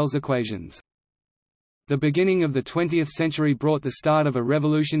Maxwell's equations. The beginning of the 20th century brought the start of a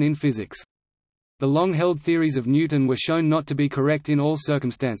revolution in physics. The long-held theories of Newton were shown not to be correct in all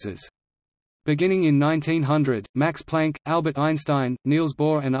circumstances. Beginning in 1900, Max Planck, Albert Einstein, Niels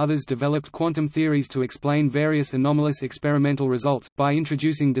Bohr and others developed quantum theories to explain various anomalous experimental results, by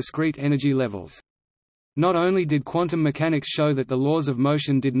introducing discrete energy levels. Not only did quantum mechanics show that the laws of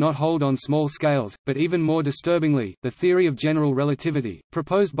motion did not hold on small scales, but even more disturbingly, the theory of general relativity,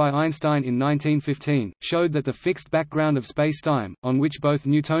 proposed by Einstein in 1915, showed that the fixed background of spacetime, on which both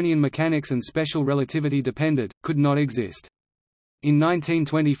Newtonian mechanics and special relativity depended, could not exist. In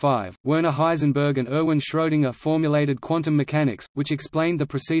 1925, Werner Heisenberg and Erwin Schrödinger formulated quantum mechanics, which explained the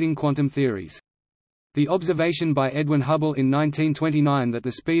preceding quantum theories. The observation by Edwin Hubble in 1929 that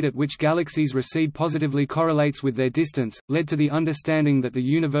the speed at which galaxies recede positively correlates with their distance, led to the understanding that the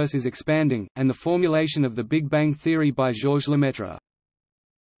universe is expanding, and the formulation of the Big Bang theory by Georges Lemaitre.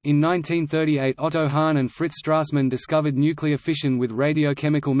 In 1938 Otto Hahn and Fritz Strassmann discovered nuclear fission with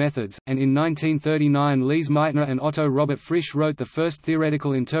radiochemical methods, and in 1939 Lise Meitner and Otto Robert Frisch wrote the first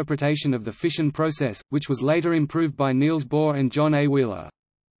theoretical interpretation of the fission process, which was later improved by Niels Bohr and John A. Wheeler.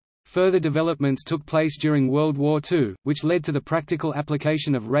 Further developments took place during World War II, which led to the practical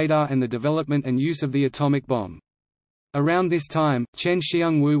application of radar and the development and use of the atomic bomb. Around this time, Chen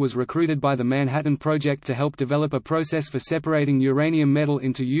Xiang-Wu was recruited by the Manhattan Project to help develop a process for separating uranium metal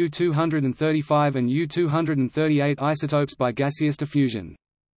into U-235 and U-238 isotopes by gaseous diffusion.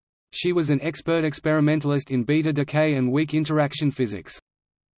 She was an expert experimentalist in beta decay and weak interaction physics.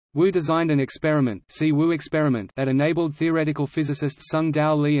 Wu designed an experiment, see Wu experiment, that enabled theoretical physicists Sung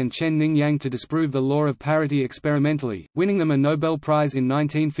Dao Li and Chen Ning Yang to disprove the law of parity experimentally, winning them a Nobel Prize in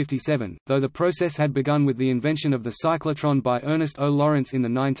 1957. Though the process had begun with the invention of the cyclotron by Ernest O. Lawrence in the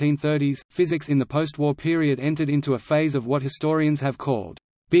 1930s, physics in the post-war period entered into a phase of what historians have called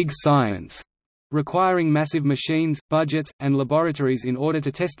big science, requiring massive machines, budgets, and laboratories in order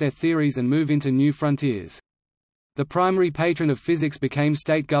to test their theories and move into new frontiers. The primary patron of physics became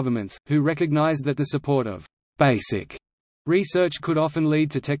state governments, who recognized that the support of basic research could often lead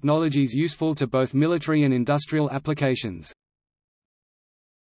to technologies useful to both military and industrial applications.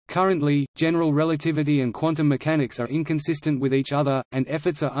 Currently, general relativity and quantum mechanics are inconsistent with each other, and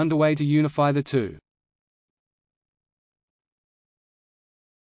efforts are underway to unify the two.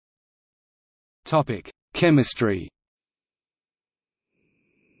 Chemistry.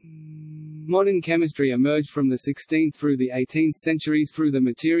 Modern chemistry emerged from the 16th through the 18th centuries through the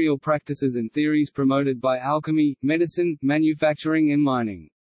material practices and theories promoted by alchemy, medicine, manufacturing and mining.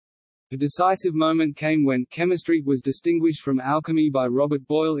 A decisive moment came when chemistry was distinguished from alchemy by Robert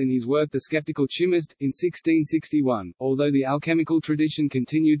Boyle in his work The Skeptical Chymist, in 1661, although the alchemical tradition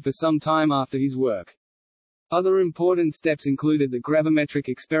continued for some time after his work. Other important steps included the gravimetric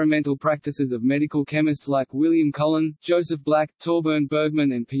experimental practices of medical chemists like William Cullen, Joseph Black, Torbern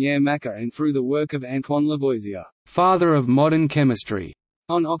Bergman and Pierre Macquer, and through the work of Antoine Lavoisier, father of modern chemistry,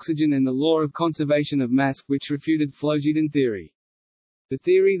 on oxygen and the law of conservation of mass, which refuted Phlogiston theory. The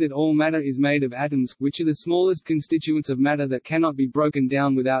theory that all matter is made of atoms, which are the smallest constituents of matter that cannot be broken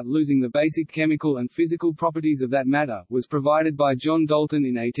down without losing the basic chemical and physical properties of that matter, was provided by John Dalton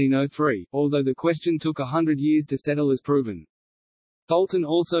in 1803, although the question took 100 years to settle as proven. Dalton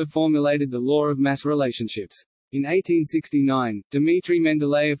also formulated the law of mass relationships. In 1869, Dmitry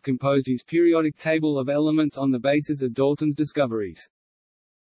Mendeleev composed his periodic table of elements on the basis of Dalton's discoveries.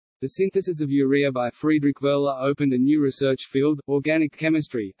 The synthesis of urea by Friedrich Wöhler opened a new research field, organic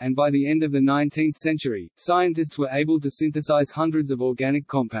chemistry, and by the end of the 19th century, scientists were able to synthesize hundreds of organic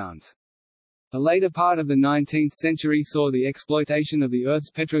compounds. The later part of the 19th century saw the exploitation of the Earth's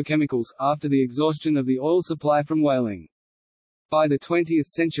petrochemicals, after the exhaustion of the oil supply from whaling. By the 20th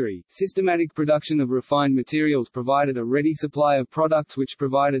century, systematic production of refined materials provided a ready supply of products which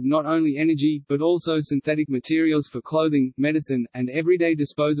provided not only energy, but also synthetic materials for clothing, medicine, and everyday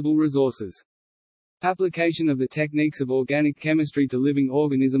disposable resources. Application of the techniques of organic chemistry to living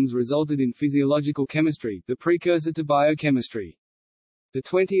organisms resulted in physiological chemistry, the precursor to biochemistry. The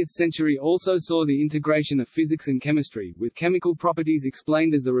 20th century also saw the integration of physics and chemistry, with chemical properties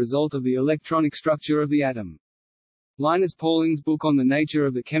explained as the result of the electronic structure of the atom. Linus Pauling's book on the nature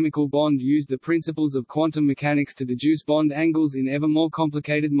of the chemical bond used the principles of quantum mechanics to deduce bond angles in ever more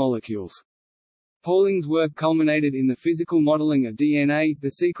complicated molecules. Pauling's work culminated in the physical modeling of DNA, The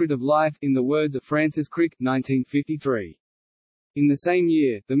Secret of Life, in the words of Francis Crick, 1953. In the same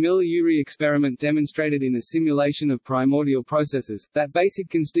year, the Miller-Urey experiment demonstrated in a simulation of primordial processes, that basic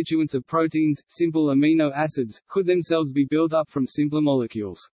constituents of proteins, simple amino acids, could themselves be built up from simpler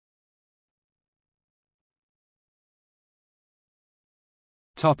molecules.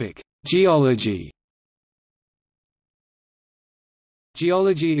 Geology.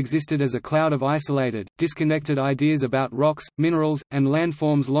 Geology existed as a cloud of isolated, disconnected ideas about rocks, minerals, and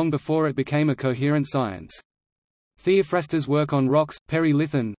landforms long before it became a coherent science. Theophrastus's work on rocks,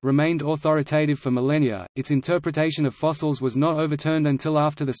 Perry-Lithin, remained authoritative for millennia. Its interpretation of fossils was not overturned until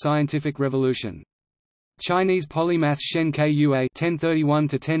after the scientific revolution. Chinese polymath Shen Kuyue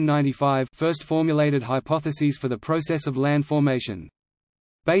 (1031–1095) first formulated hypotheses for the process of land formation.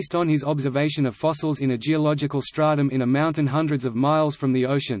 Based on his observation of fossils in a geological stratum in a mountain hundreds of miles from the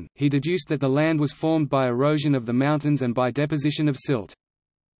ocean, he deduced that the land was formed by erosion of the mountains and by deposition of silt.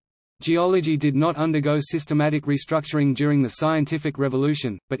 Geology did not undergo systematic restructuring during the scientific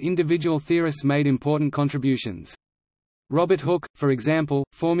revolution, but individual theorists made important contributions. Robert Hooke, for example,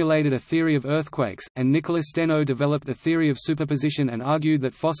 formulated a theory of earthquakes, and Nicholas Steno developed the theory of superposition and argued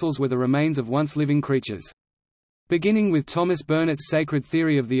that fossils were the remains of once living creatures. Beginning with Thomas Burnet's sacred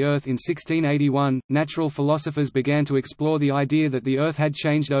theory of the Earth in 1681, natural philosophers began to explore the idea that the Earth had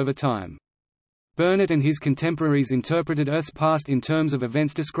changed over time. Burnet and his contemporaries interpreted Earth's past in terms of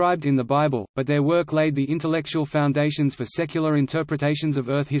events described in the Bible, but their work laid the intellectual foundations for secular interpretations of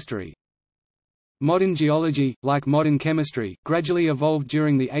Earth history. Modern geology, like modern chemistry, gradually evolved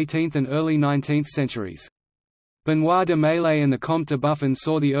during the 18th and early 19th centuries. Benoit de Maillet and the Comte de Buffon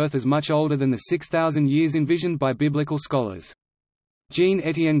saw the Earth as much older than the 6,000 years envisioned by biblical scholars.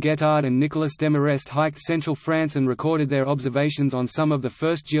 Jean-Étienne Guettard and Nicolas Desmarest hiked central France and recorded their observations on some of the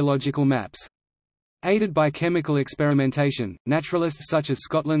first geological maps. Aided by chemical experimentation, naturalists such as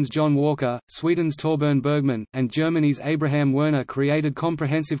Scotland's John Walker, Sweden's Torbjörn Bergman, and Germany's Abraham Werner created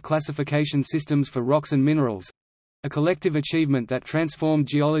comprehensive classification systems for rocks and minerals—a collective achievement that transformed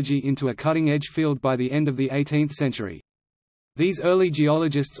geology into a cutting-edge field by the end of the 18th century. These early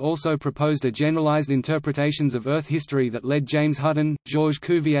geologists also proposed a generalized interpretations of Earth history that led James Hutton, Georges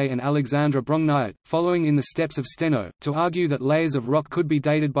Cuvier and Alexandre Brongniart, following in the steps of Steno, to argue that layers of rock could be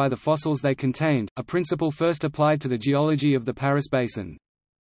dated by the fossils they contained, a principle first applied to the geology of the Paris Basin.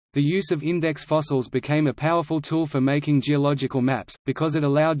 The use of index fossils became a powerful tool for making geological maps, because it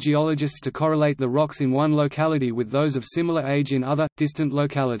allowed geologists to correlate the rocks in one locality with those of similar age in other, distant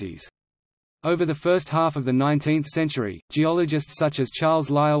localities. Over the first half of the 19th century, geologists such as Charles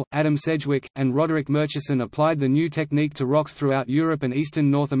Lyell, Adam Sedgwick, and Roderick Murchison applied the new technique to rocks throughout Europe and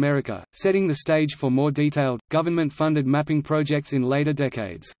eastern North America, setting the stage for more detailed, government-funded mapping projects in later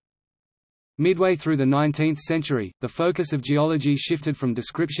decades. Midway through the 19th century, the focus of geology shifted from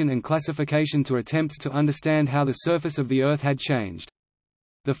description and classification to attempts to understand how the surface of the Earth had changed.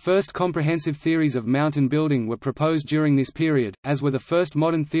 The first comprehensive theories of mountain building were proposed during this period, as were the first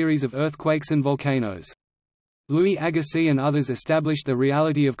modern theories of earthquakes and volcanoes. Louis Agassiz and others established the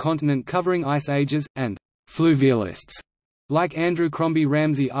reality of continent-covering ice ages, and fluvialists like Andrew Crombie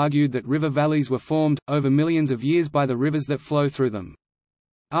Ramsay argued that river valleys were formed, over millions of years by the rivers that flow through them.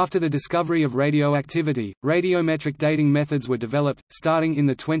 After the discovery of radioactivity, radiometric dating methods were developed, starting in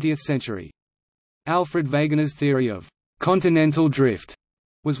the 20th century. Alfred Wegener's theory of continental drift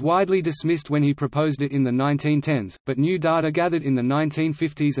was widely dismissed when he proposed it in the 1910s, but new data gathered in the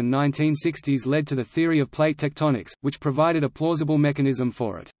 1950s and 1960s led to the theory of plate tectonics, which provided a plausible mechanism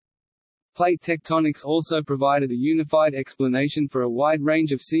for it. Plate tectonics also provided a unified explanation for a wide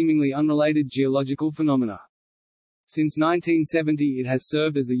range of seemingly unrelated geological phenomena. Since 1970 it has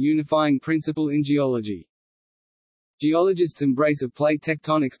served as the unifying principle in geology. Geologists' embrace of plate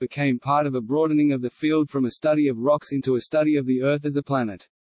tectonics became part of a broadening of the field from a study of rocks into a study of the Earth as a planet.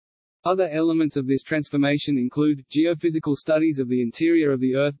 Other elements of this transformation include, geophysical studies of the interior of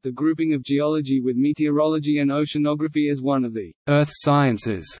the Earth, the grouping of geology with meteorology and oceanography as one of the Earth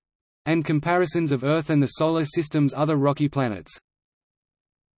sciences, and comparisons of Earth and the Solar System's other rocky planets.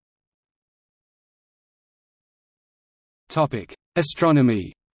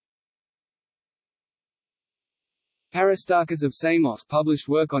 Astronomy. Aristarchus of Samos published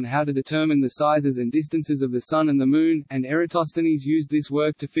work on how to determine the sizes and distances of the Sun and the Moon, and Eratosthenes used this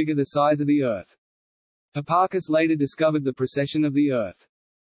work to figure the size of the Earth. Hipparchus later discovered the precession of the Earth.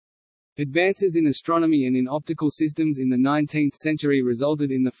 Advances in astronomy and in optical systems in the 19th century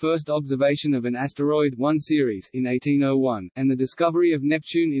resulted in the first observation of an asteroid 1 Ceres in 1801, and the discovery of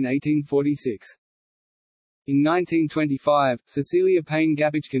Neptune in 1846. In 1925, Cecilia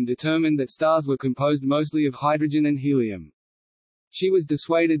Payne-Gaposchkin determined that stars were composed mostly of hydrogen and helium. She was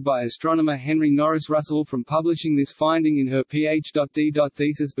dissuaded by astronomer Henry Norris Russell from publishing this finding in her Ph.D.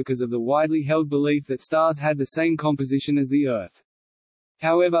 thesis because of the widely held belief that stars had the same composition as the Earth.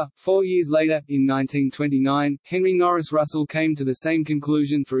 However, 4 years later, in 1929, Henry Norris Russell came to the same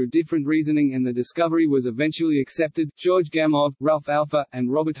conclusion through different reasoning and the discovery was eventually accepted. George Gamow, Ralph Alpher,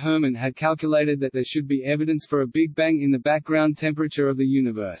 and Robert Herman had calculated that there should be evidence for a Big Bang in the background temperature of the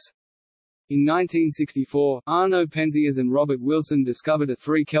universe. In 1964, Arno Penzias and Robert Wilson discovered a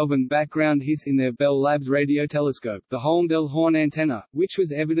 3 Kelvin background hiss in their Bell Labs radio telescope, the Holmdel-Horn antenna, which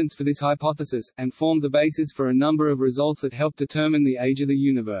was evidence for this hypothesis, and formed the basis for a number of results that helped determine the age of the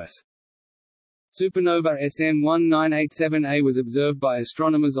universe. Supernova SN 1987A was observed by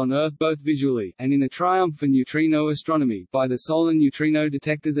astronomers on Earth both visually, and in a triumph for neutrino astronomy, by the solar neutrino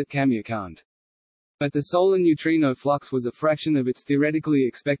detectors at Kamiokande. But the solar neutrino flux was a fraction of its theoretically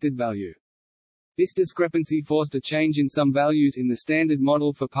expected value. This discrepancy forced a change in some values in the standard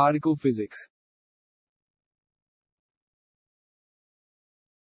model for particle physics.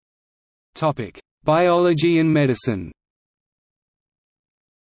 Biology and medicine.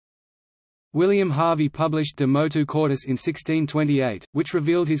 William Harvey published De Motu Cordis in 1628, which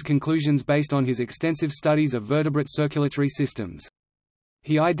revealed his conclusions based on his extensive studies of vertebrate circulatory systems.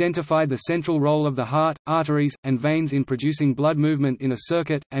 He identified the central role of the heart, arteries, and veins in producing blood movement in a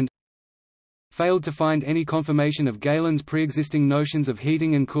circuit, and failed to find any confirmation of Galen's pre-existing notions of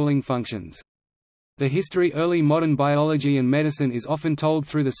heating and cooling functions. The history early modern biology and medicine is often told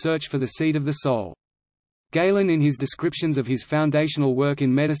through the search for the seat of the soul. Galen in his descriptions of his foundational work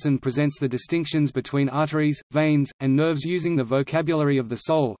in medicine presents the distinctions between arteries, veins, and nerves using the vocabulary of the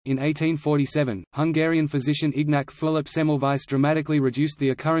soul. In 1847, Hungarian physician Ignác Fülöp Semmelweis dramatically reduced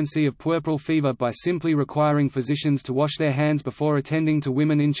the occurrence of puerperal fever by simply requiring physicians to wash their hands before attending to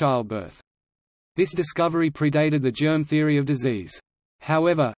women in childbirth. This discovery predated the germ theory of disease.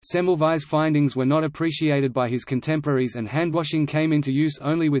 However, Semmelweis' findings were not appreciated by his contemporaries, and handwashing came into use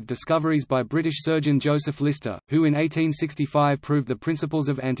only with discoveries by British surgeon Joseph Lister, who in 1865 proved the principles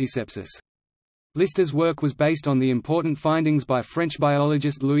of antisepsis. Lister's work was based on the important findings by French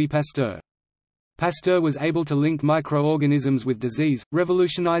biologist Louis Pasteur. Pasteur was able to link microorganisms with disease,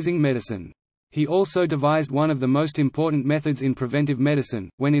 revolutionizing medicine. He also devised one of the most important methods in preventive medicine,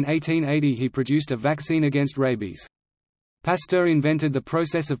 when in 1880 he produced a vaccine against rabies. Pasteur invented the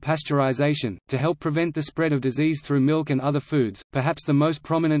process of pasteurization, to help prevent the spread of disease through milk and other foods. Perhaps the most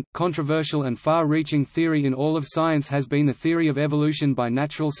prominent, controversial and far-reaching theory in all of science has been the theory of evolution by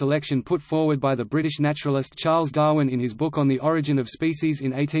natural selection put forward by the British naturalist Charles Darwin in his book On the Origin of Species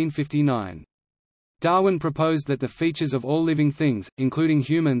in 1859. Darwin proposed that the features of all living things, including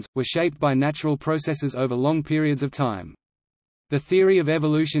humans, were shaped by natural processes over long periods of time. The theory of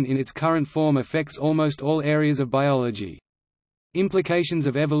evolution in its current form affects almost all areas of biology. Implications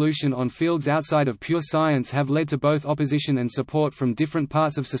of evolution on fields outside of pure science have led to both opposition and support from different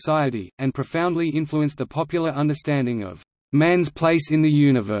parts of society, and profoundly influenced the popular understanding of man's place in the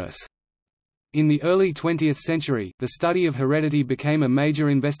universe. In the early 20th century, the study of heredity became a major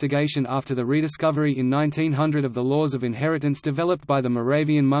investigation after the rediscovery in 1900 of the laws of inheritance developed by the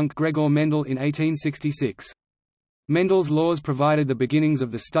Moravian monk Gregor Mendel in 1866. Mendel's laws provided the beginnings of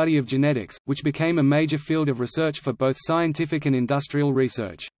the study of genetics, which became a major field of research for both scientific and industrial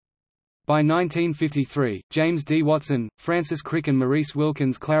research. By 1953, James D. Watson, Francis Crick and Maurice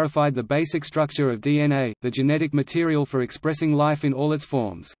Wilkins clarified the basic structure of DNA, the genetic material for expressing life in all its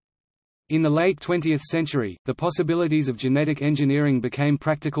forms. In the late 20th century, the possibilities of genetic engineering became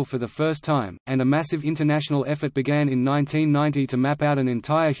practical for the first time, and a massive international effort began in 1990 to map out an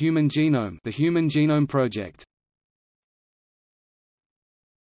entire human genome, the Human Genome Project.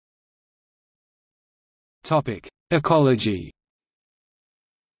 Ecology.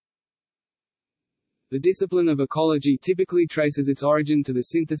 The discipline of ecology typically traces its origin to the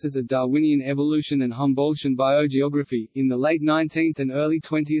synthesis of Darwinian evolution and Humboldtian biogeography, in the late 19th and early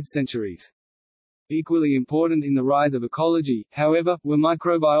 20th centuries. Equally important in the rise of ecology, however, were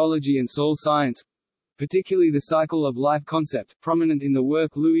microbiology and soil science, particularly the cycle of life concept, prominent in the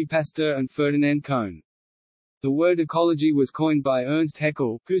work Louis Pasteur and Ferdinand Kohn. The word ecology was coined by Ernst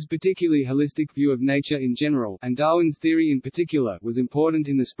Haeckel, whose particularly holistic view of nature in general, and Darwin's theory in particular, was important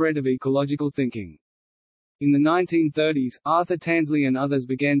in the spread of ecological thinking. In the 1930s, Arthur Tansley and others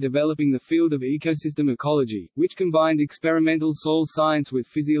began developing the field of ecosystem ecology, which combined experimental soil science with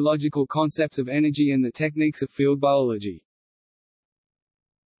physiological concepts of energy and the techniques of field biology.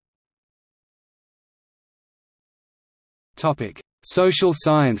 Social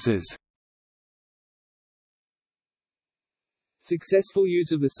sciences. Successful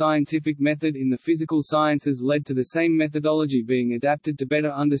use of the scientific method in the physical sciences led to the same methodology being adapted to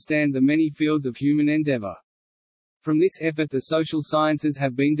better understand the many fields of human endeavor. From this effort the social sciences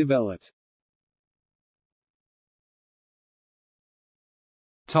have been developed.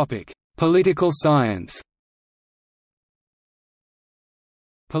 Political science.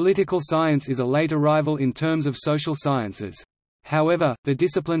 Political science is a late arrival in terms of social sciences. However, the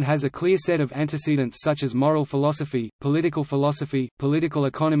discipline has a clear set of antecedents such as moral philosophy, political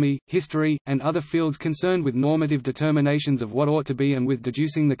economy, history, and other fields concerned with normative determinations of what ought to be and with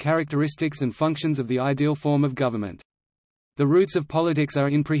deducing the characteristics and functions of the ideal form of government. The roots of politics are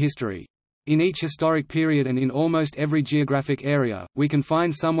in prehistory. In each historic period and in almost every geographic area, we can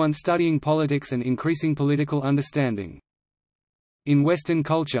find someone studying politics and increasing political understanding. In Western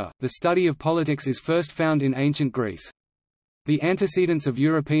culture, the study of politics is first found in ancient Greece. The antecedents of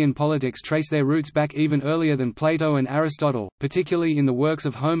European politics trace their roots back even earlier than Plato and Aristotle, particularly in the works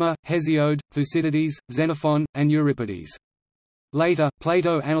of Homer, Hesiod, Thucydides, Xenophon, and Euripides. Later,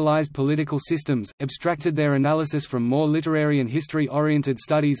 Plato analyzed political systems, abstracted their analysis from more literary and history-oriented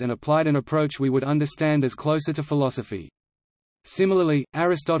studies and applied an approach we would understand as closer to philosophy. Similarly,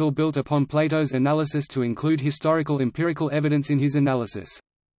 Aristotle built upon Plato's analysis to include historical empirical evidence in his analysis.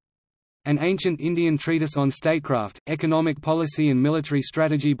 An ancient Indian treatise on statecraft, economic policy and military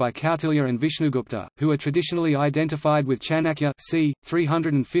strategy by Kautilya and Vishnugupta, who are traditionally identified with Chanakya c.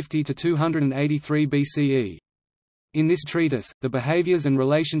 350–283 BCE. In this treatise, the behaviors and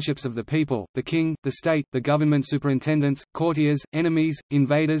relationships of the people, the king, the state, the government superintendents, courtiers, enemies,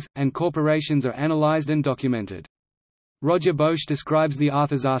 invaders, and corporations are analyzed and documented. Roger Bosch describes the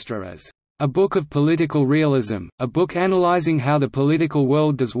Arthasastra as a book of political realism, a book analyzing how the political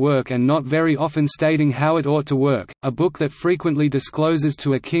world does work and not very often stating how it ought to work, a book that frequently discloses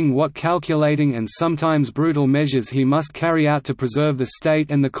to a king what calculating and sometimes brutal measures he must carry out to preserve the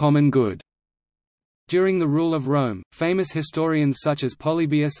state and the common good. During the rule of Rome, famous historians such as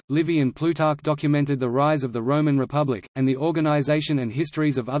Polybius, Livy and Plutarch documented the rise of the Roman Republic, and the organization and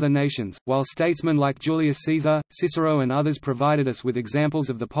histories of other nations, while statesmen like Julius Caesar, Cicero and others provided us with examples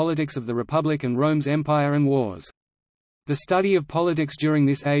of the politics of the Republic and Rome's empire and wars. The study of politics during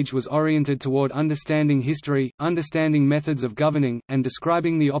this age was oriented toward understanding history, understanding methods of governing, and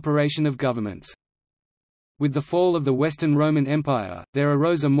describing the operation of governments. With the fall of the Western Roman Empire, there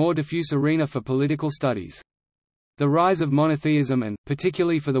arose a more diffuse arena for political studies. The rise of monotheism and,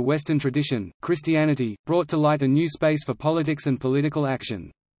 particularly for the Western tradition, Christianity, brought to light a new space for politics and political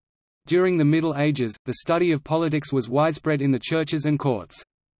action. During the Middle Ages, the study of politics was widespread in the churches and courts.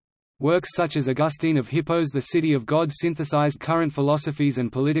 Works such as Augustine of Hippo's The City of God synthesized current philosophies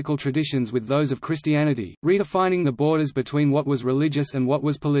and political traditions with those of Christianity, redefining the borders between what was religious and what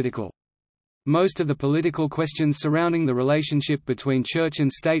was political. Most of the political questions surrounding the relationship between church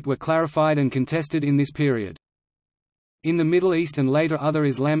and state were clarified and contested in this period. In the Middle East and later other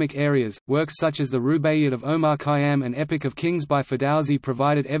Islamic areas, works such as the Rubaiyat of Omar Khayyam and Epic of Kings by Ferdowsi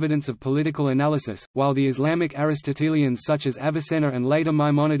provided evidence of political analysis, while the Islamic Aristotelians such as Avicenna and later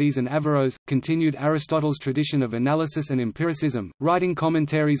Maimonides and Averroes, continued Aristotle's tradition of analysis and empiricism, writing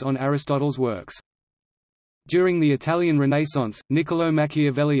commentaries on Aristotle's works. During the Italian Renaissance, Niccolò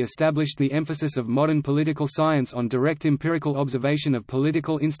Machiavelli established the emphasis of modern political science on direct empirical observation of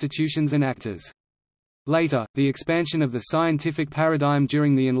political institutions and actors. Later, the expansion of the scientific paradigm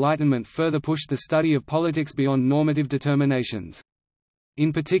during the Enlightenment further pushed the study of politics beyond normative determinations.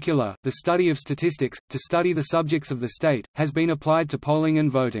 In particular, the study of statistics, to study the subjects of the state, has been applied to polling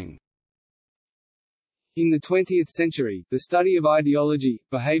and voting. In the 20th century, the study of ideology,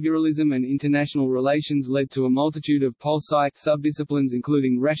 behavioralism and international relations led to a multitude of pol-sci subdisciplines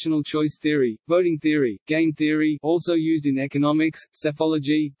including rational choice theory, voting theory, game theory also used in economics,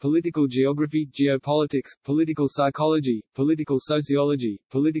 psephology, political geography, geopolitics, political psychology, political sociology,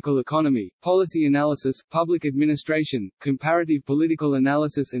 political economy, policy analysis, public administration, comparative political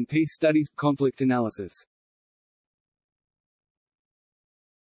analysis and peace studies, conflict analysis.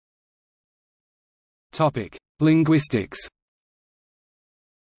 Linguistics.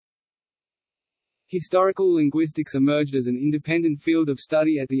 Historical linguistics emerged as an independent field of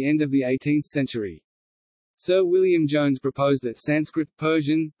study at the end of the 18th century. Sir William Jones proposed that Sanskrit,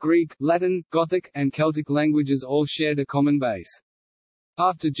 Persian, Greek, Latin, Gothic, and Celtic languages all shared a common base.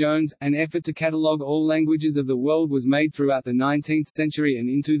 After Jones, an effort to catalogue all languages of the world was made throughout the 19th century and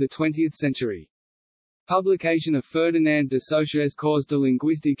into the 20th century. Publication of Ferdinand de Saussures' Cours de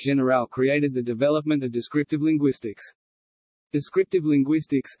linguistique générale created the development of descriptive linguistics. Descriptive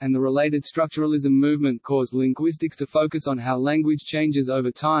linguistics, and the related structuralism movement caused linguistics to focus on how language changes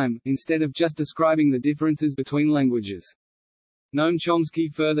over time, instead of just describing the differences between languages. Noam Chomsky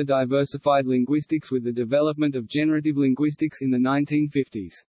further diversified linguistics with the development of generative linguistics in the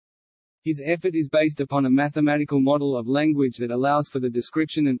 1950s. His effort is based upon a mathematical model of language that allows for the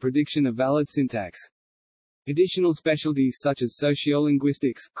description and prediction of valid syntax. Additional specialties such as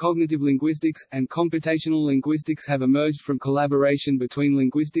sociolinguistics, cognitive linguistics, and computational linguistics have emerged from collaboration between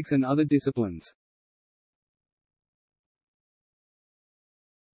linguistics and other disciplines.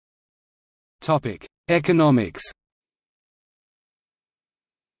 Topic: Economics.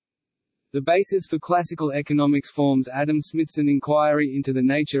 The basis for classical economics forms Adam Smith's An Inquiry into the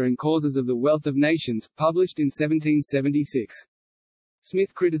Nature and Causes of the Wealth of Nations, published in 1776.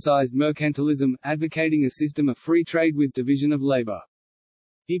 Smith criticized mercantilism, advocating a system of free trade with division of labor.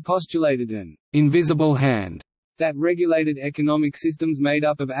 He postulated an invisible hand that regulated economic systems made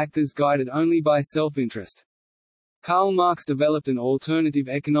up of actors guided only by self-interest. Karl Marx developed an alternative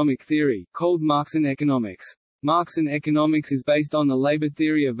economic theory, called Marxian economics. Marxian economics is based on the labor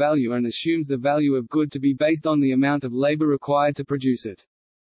theory of value and assumes the value of good to be based on the amount of labor required to produce it.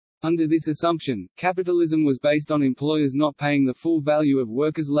 Under this assumption, capitalism was based on employers not paying the full value of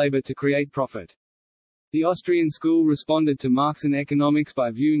workers' labor to create profit. The Austrian school responded to Marxian economics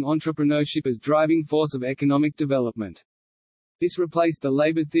by viewing entrepreneurship as driving force of economic development. This replaced the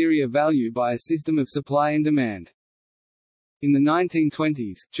labor theory of value by a system of supply and demand. In the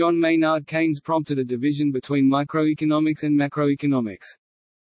 1920s, John Maynard Keynes prompted a division between microeconomics and macroeconomics.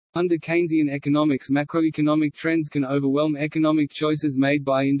 Under Keynesian economics, macroeconomic trends can overwhelm economic choices made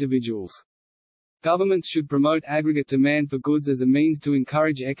by individuals. Governments should promote aggregate demand for goods as a means to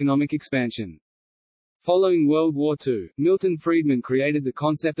encourage economic expansion. Following World War II, Milton Friedman created the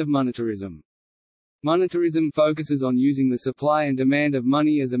concept of monetarism. Monetarism focuses on using the supply and demand of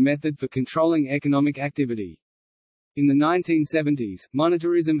money as a method for controlling economic activity. In the 1970s,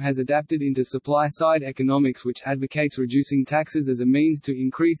 monetarism has adapted into supply-side economics, which advocates reducing taxes as a means to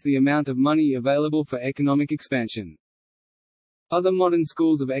increase the amount of money available for economic expansion. Other modern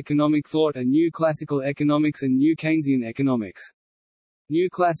schools of economic thought are New Classical Economics and New Keynesian Economics. New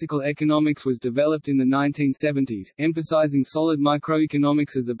Classical Economics was developed in the 1970s, emphasizing solid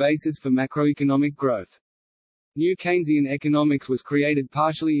microeconomics as the basis for macroeconomic growth. New Keynesian economics was created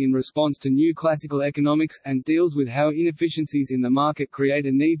partially in response to New Classical Economics, and deals with how inefficiencies in the market create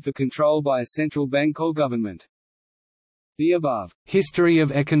a need for control by a central bank or government. The above history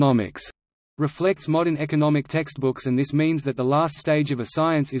of economics reflects modern economic textbooks, and this means that the last stage of a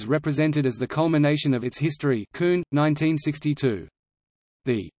science is represented as the culmination of its history. Kuhn, 1962.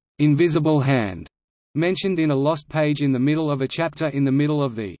 The invisible hand, mentioned in a lost page in the middle of a chapter in the middle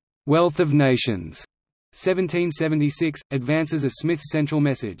of the Wealth of Nations, 1776, advances a Smith's central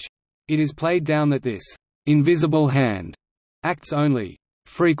message. It is played down that this invisible hand acts only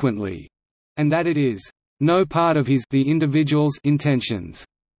frequently, and that it is no part of his the individual's intentions,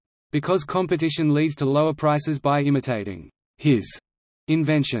 because competition leads to lower prices by imitating his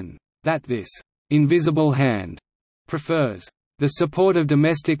invention. That this invisible hand prefers the support of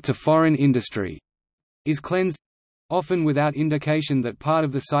domestic to foreign industry is cleansed, often without indication that part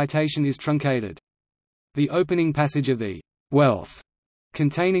of the citation is truncated. The opening passage of the Wealth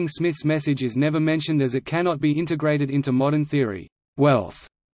containing Smith's message is never mentioned, as it cannot be integrated into modern theory. Wealth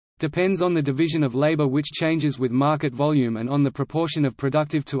depends on the division of labor, which changes with market volume, and on the proportion of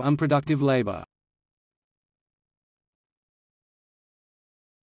productive to unproductive labor.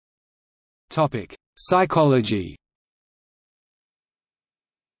 Topic: Psychology.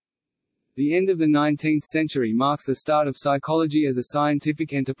 The end of the 19th century marks the start of psychology as a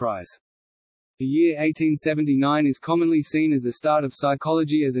scientific enterprise. The year 1879 is commonly seen as the start of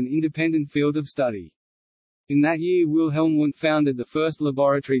psychology as an independent field of study. In that year, Wilhelm Wundt founded the first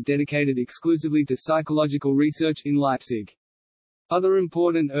laboratory dedicated exclusively to psychological research in Leipzig. Other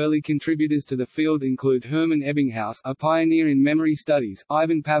important early contributors to the field include Hermann Ebbinghaus, a pioneer in memory studies,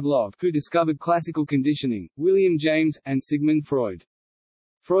 Ivan Pavlov, who discovered classical conditioning, William James, and Sigmund Freud.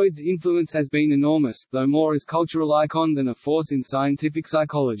 Freud's influence has been enormous, though more as cultural icon than a force in scientific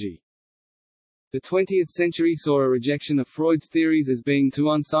psychology. The 20th century saw a rejection of Freud's theories as being too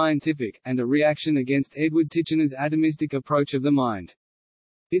unscientific, and a reaction against Edward Titchener's atomistic approach of the mind.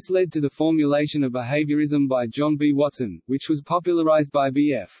 This led to the formulation of behaviorism by John B. Watson, which was popularized by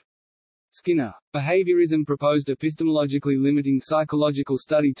B.F. Skinner. Behaviorism proposed epistemologically limiting psychological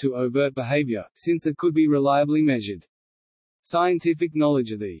study to overt behavior, since it could be reliably measured. Scientific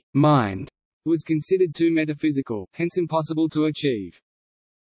knowledge of the mind was considered too metaphysical, hence impossible to achieve.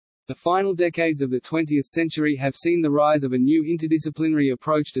 The final decades of the 20th century have seen the rise of a new interdisciplinary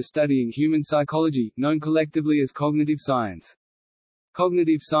approach to studying human psychology, known collectively as cognitive science.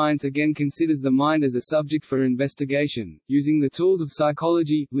 Cognitive science again considers the mind as a subject for investigation, using the tools of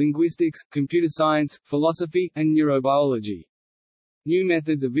psychology, linguistics, computer science, philosophy, and neurobiology. New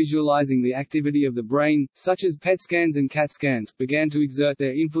methods of visualizing the activity of the brain, such as PET scans and CAT scans, began to exert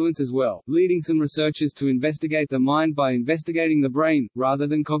their influence as well, leading some researchers to investigate the mind by investigating the brain, rather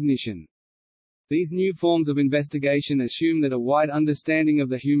than cognition. These new forms of investigation assume that a wide understanding of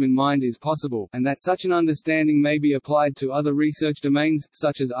the human mind is possible, and that such an understanding may be applied to other research domains,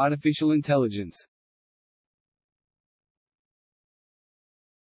 such as artificial intelligence.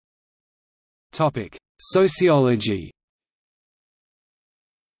 Topic: Sociology.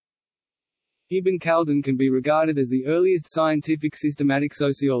 Ibn Khaldun can be regarded as the earliest scientific systematic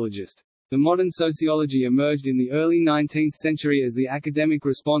sociologist. The modern sociology emerged in the early 19th century as the academic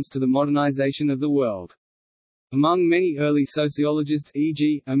response to the modernization of the world. Among many early sociologists,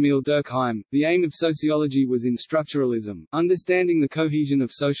 e.g., Emile Durkheim, the aim of sociology was in structuralism, understanding the cohesion of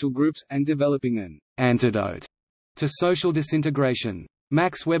social groups, and developing an antidote to social disintegration.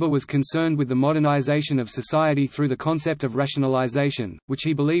 Max Weber was concerned with the modernization of society through the concept of rationalization, which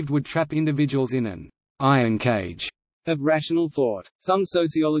he believed would trap individuals in an iron cage of rational thought. Some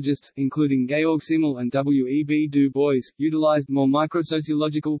sociologists, including Georg Simmel and W. E. B. Du Bois, utilized more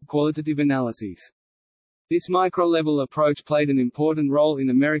microsociological, qualitative analyses. This micro-level approach played an important role in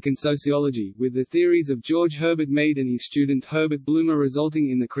American sociology, with the theories of George Herbert Mead and his student Herbert Blumer resulting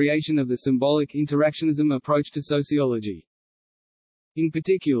in the creation of the symbolic interactionism approach to sociology. In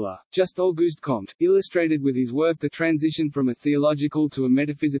particular, Just Auguste Comte illustrated with his work the transition from a theological to a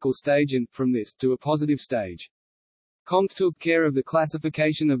metaphysical stage and, from this, to a positive stage. Comte took care of the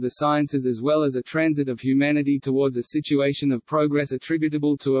classification of the sciences as well as a transit of humanity towards a situation of progress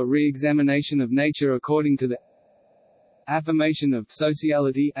attributable to a re-examination of nature according to the affirmation of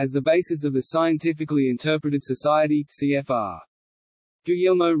sociality as the basis of the scientifically interpreted society, cfr.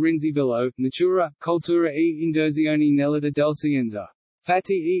 Guglielmo Rinzivillo, Natura, Cultura e Inversione nell'età del Scienza.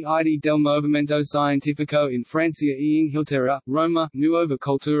 Fatti e idee del movimento scientifico in Francia e Inghilterra, Roma, Nuova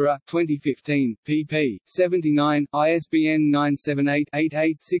Cultura, 2015, pp. 79, ISBN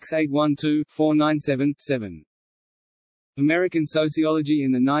 978-88-6812-497-7. American sociology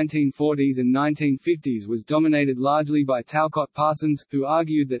in the 1940s and 1950s was dominated largely by Talcott Parsons, who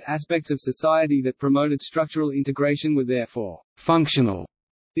argued that aspects of society that promoted structural integration were therefore functional.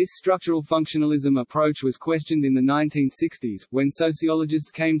 This structural functionalism approach was questioned in the 1960s, when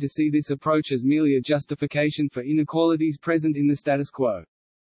sociologists came to see this approach as merely a justification for inequalities present in the status quo.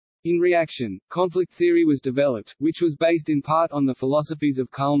 In reaction, conflict theory was developed, which was based in part on the philosophies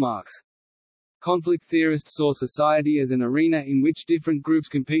of Karl Marx. Conflict theorists saw society as an arena in which different groups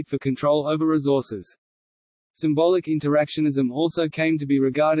compete for control over resources. Symbolic interactionism also came to be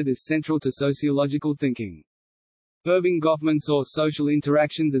regarded as central to sociological thinking. Irving Goffman saw social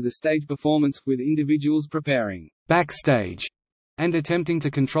interactions as a stage performance, with individuals preparing backstage and attempting to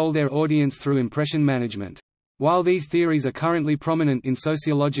control their audience through impression management. While these theories are currently prominent in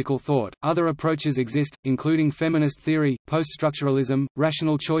sociological thought, other approaches exist, including feminist theory, post-structuralism,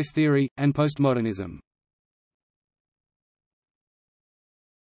 rational choice theory, and postmodernism.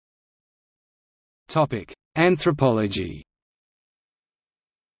 Anthropology.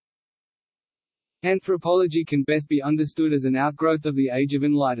 Anthropology can best be understood as an outgrowth of the Age of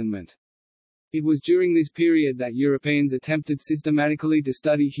Enlightenment. It was during this period that Europeans attempted systematically to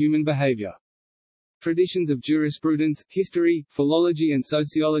study human behavior. Traditions of jurisprudence, history, philology and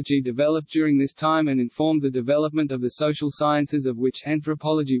sociology developed during this time and informed the development of the social sciences of which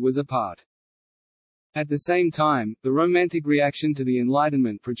anthropology was a part. At the same time, the Romantic reaction to the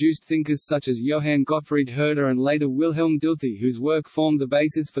Enlightenment produced thinkers such as Johann Gottfried Herder and later Wilhelm Dilthey, whose work formed the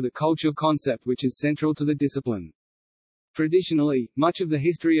basis for the culture concept which is central to the discipline. Traditionally, much of the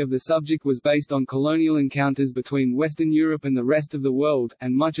history of the subject was based on colonial encounters between Western Europe and the rest of the world,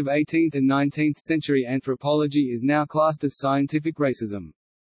 and much of 18th and 19th century anthropology is now classed as scientific racism.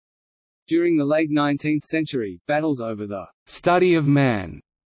 During the late 19th century, battles over the study of man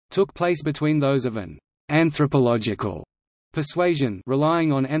took place between those of an anthropological persuasion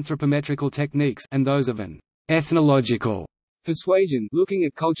relying on anthropometrical techniques and those of an ethnological persuasion looking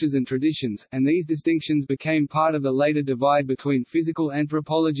at cultures and traditions, and these distinctions became part of the later divide between physical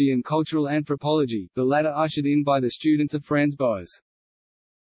anthropology and cultural anthropology, the latter ushered in by the students of Franz Boas.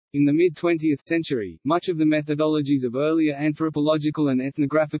 In the mid-20th century, much of the methodologies of earlier anthropological and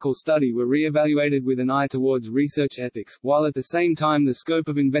ethnographical study were re-evaluated with an eye towards research ethics, while at the same time the scope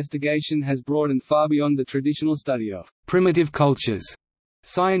of investigation has broadened far beyond the traditional study of primitive cultures.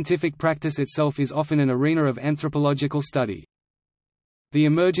 Scientific practice itself is often an arena of anthropological study. The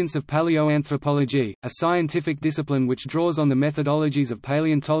emergence of paleoanthropology, a scientific discipline which draws on the methodologies of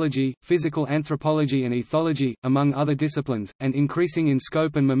paleontology, physical anthropology and ethology, among other disciplines, and increasing in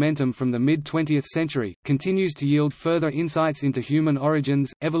scope and momentum from the mid-20th century, continues to yield further insights into human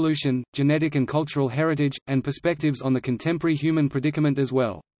origins, evolution, genetic and cultural heritage, and perspectives on the contemporary human predicament as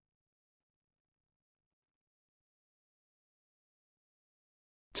well.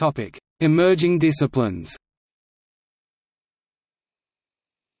 Emerging disciplines.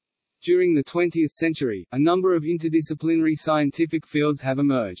 During the 20th century, a number of interdisciplinary scientific fields have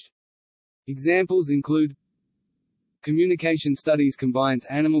emerged. Examples include Communication studies combines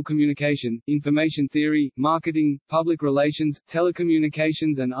animal communication, information theory, marketing, public relations,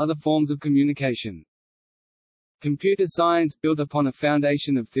 telecommunications and other forms of communication. Computer science, built upon a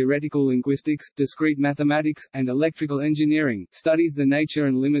foundation of theoretical linguistics, discrete mathematics, and electrical engineering, studies the nature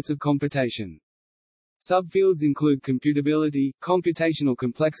and limits of computation. Subfields include computability, computational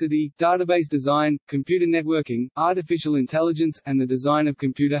complexity, database design, computer networking, artificial intelligence, and the design of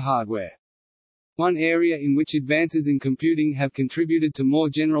computer hardware. One area in which advances in computing have contributed to more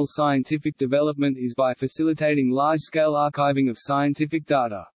general scientific development is by facilitating large-scale archiving of scientific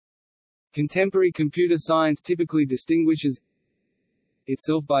data. Contemporary computer science typically distinguishes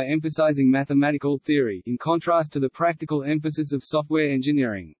itself by emphasizing mathematical theory, in contrast to the practical emphasis of software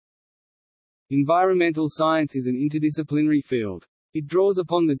engineering. Environmental science is an interdisciplinary field. It draws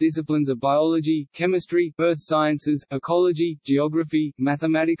upon the disciplines of biology, chemistry, earth sciences, ecology, geography,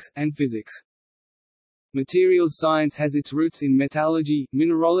 mathematics, and physics. Materials science has its roots in metallurgy,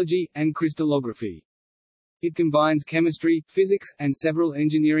 mineralogy, and crystallography. It combines chemistry, physics, and several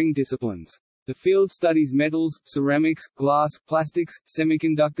engineering disciplines. The field studies metals, ceramics, glass, plastics,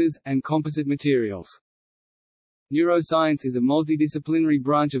 semiconductors, and composite materials. Neuroscience is a multidisciplinary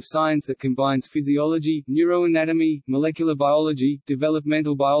branch of science that combines physiology, neuroanatomy, molecular biology,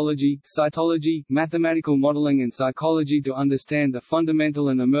 developmental biology, cytology, mathematical modeling and psychology to understand the fundamental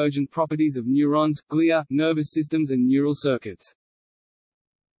and emergent properties of neurons, glia, nervous systems and neural circuits.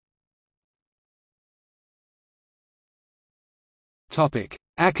 Topic: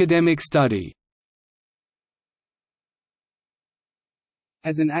 Academic study.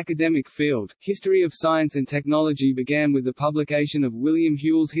 As an academic field, history of science and technology began with the publication of William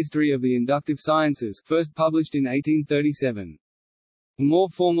Whewell's History of the Inductive Sciences, first published in 1837. A more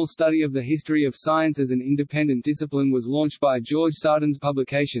formal study of the history of science as an independent discipline was launched by George Sardin's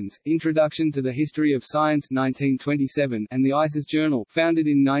publications, Introduction to the History of Science 1927 and the ISIS Journal, founded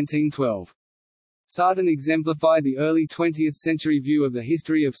in 1912. Sardin exemplified the early 20th-century view of the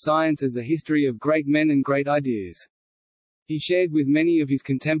history of science as the history of great men and great ideas. He shared with many of his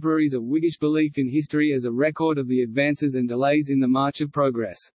contemporaries a Whiggish belief in history as a record of the advances and delays in the march of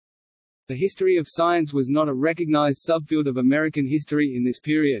progress. The history of science was not a recognized subfield of American history in this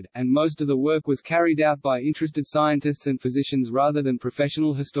period, and most of the work was carried out by interested scientists and physicians rather than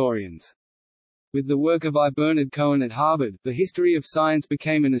professional historians. With the work of I. Bernard Cohen at Harvard, the history of science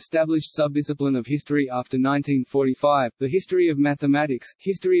became an established subdiscipline of history after 1945. The history of mathematics,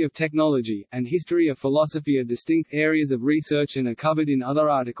 history of technology, and history of philosophy are distinct areas of research and are covered in other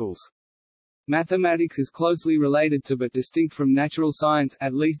articles. Mathematics is closely related to but distinct from natural science,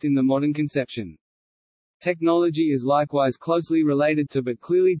 at least in the modern conception. Technology is likewise closely related to but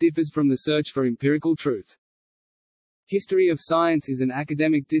clearly differs from the search for empirical truth. History of science is an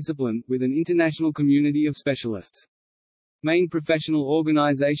academic discipline, with an international community of specialists. Main professional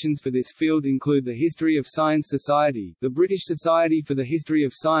organizations for this field include the History of Science Society, the British Society for the History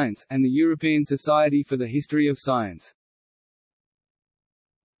of Science, and the European Society for the History of Science.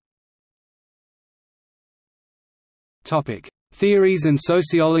 Topic: Theories and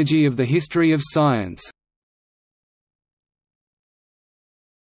sociology of the history of science.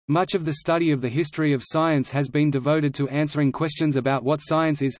 Much of the study of the history of science has been devoted to answering questions about what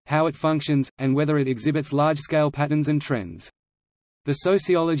science is, how it functions, and whether it exhibits large-scale patterns and trends. The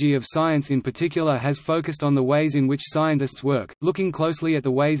sociology of science in particular has focused on the ways in which scientists work, looking closely at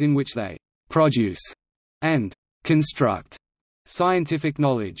the ways in which they produce and construct scientific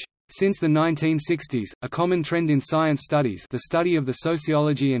knowledge. Since the 1960s, a common trend in science studies, the study of the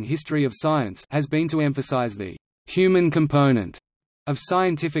sociology and history of science, has been to emphasize the human component of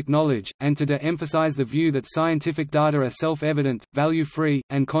scientific knowledge, and to de-emphasize the view that scientific data are self-evident, value-free,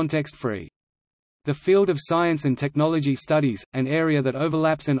 and context-free. The field of science and technology studies, an area that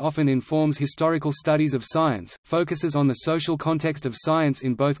overlaps and often informs historical studies of science, focuses on the social context of science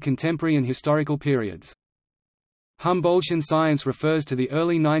in both contemporary and historical periods. Humboldtian science refers to the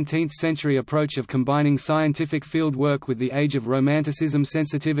early 19th-century approach of combining scientific field work with the Age of Romanticism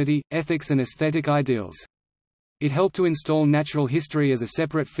sensitivity, ethics and aesthetic ideals. It helped to install natural history as a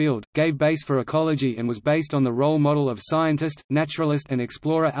separate field, gave base for ecology and was based on the role model of scientist, naturalist and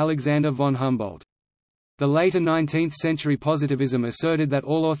explorer Alexander von Humboldt. The later 19th-century positivism asserted that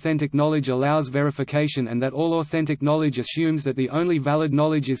all authentic knowledge allows verification and that all authentic knowledge assumes that the only valid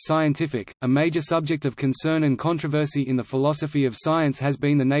knowledge is scientific. A major subject of concern and controversy in the philosophy of science has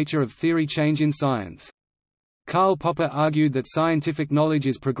been the nature of theory change in science. Karl Popper argued that scientific knowledge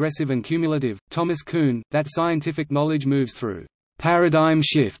is progressive and cumulative, Thomas Kuhn, that scientific knowledge moves through paradigm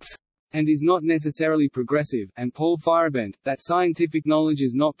shifts, and is not necessarily progressive, and Paul Feyerabend, that scientific knowledge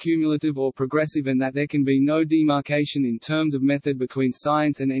is not cumulative or progressive and that there can be no demarcation in terms of method between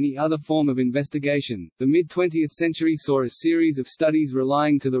science and any other form of investigation. The mid-20th century saw a series of studies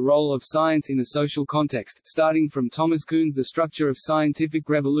relying to the role of science in a social context, starting from Thomas Kuhn's The Structure of Scientific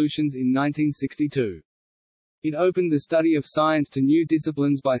Revolutions in 1962. It opened the study of science to new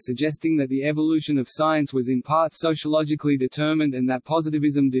disciplines by suggesting that the evolution of science was in part sociologically determined and that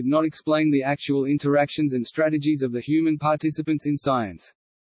positivism did not explain the actual interactions and strategies of the human participants in science.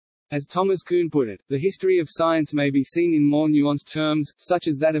 As Thomas Kuhn put it, the history of science may be seen in more nuanced terms, such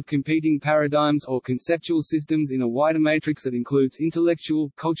as that of competing paradigms or conceptual systems in a wider matrix that includes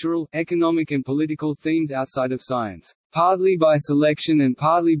intellectual, cultural, economic and political themes outside of science. Partly by selection and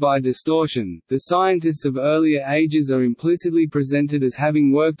partly by distortion, the scientists of earlier ages are implicitly presented as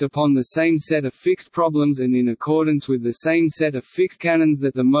having worked upon the same set of fixed problems and in accordance with the same set of fixed canons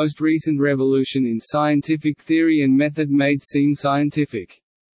that the most recent revolution in scientific theory and method made seem scientific.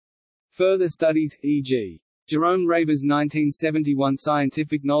 Further studies, e.g. Jerome Raber's 1971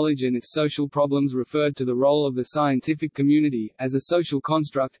 Scientific Knowledge and Its Social Problems referred to the role of the scientific community, as a social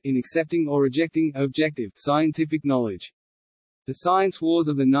construct, in accepting or rejecting objective scientific knowledge. The science wars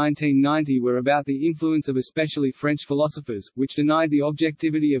of the 1990s were about the influence of especially French philosophers, which denied the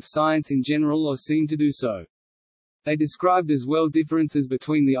objectivity of science in general or seemed to do so. They described as well differences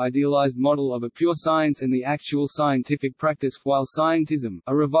between the idealized model of a pure science and the actual scientific practice, while scientism,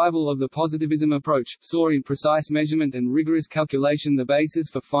 a revival of the positivism approach, saw in precise measurement and rigorous calculation the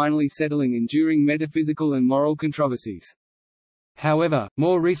basis for finally settling enduring metaphysical and moral controversies. However,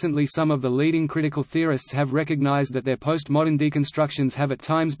 more recently some of the leading critical theorists have recognized that their postmodern deconstructions have at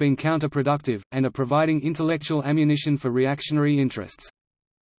times been counterproductive, and are providing intellectual ammunition for reactionary interests.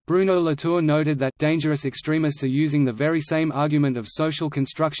 Bruno Latour noted that dangerous extremists are using the very same argument of social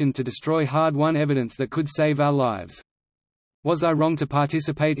construction to destroy hard-won evidence that could save our lives. Was I wrong to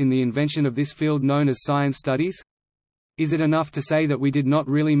participate in the invention of this field known as science studies? Is it enough to say that we did not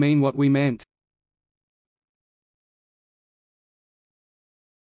really mean what we meant?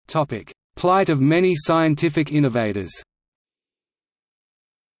 Topic: Plight of many scientific innovators.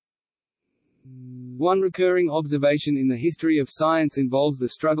 One recurring observation in the history of science involves the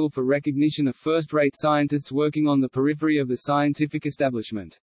struggle for recognition of first-rate scientists working on the periphery of the scientific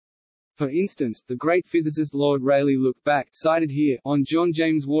establishment. For instance, the great physicist Lord Rayleigh looked back, cited here, on John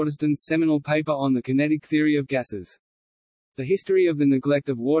James Waterston's seminal paper on the kinetic theory of gases. The history of the neglect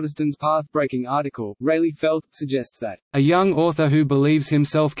of Waterston's path-breaking article, Rayleigh felt, suggests that a young author who believes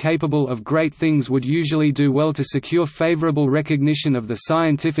himself capable of great things would usually do well to secure favorable recognition of the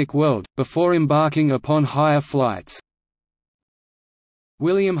scientific world, before embarking upon higher flights.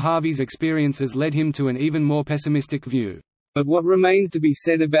 William Harvey's experiences led him to an even more pessimistic view. But what remains to be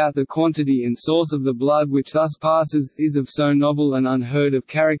said about the quantity and source of the blood which thus passes, is of so novel and unheard of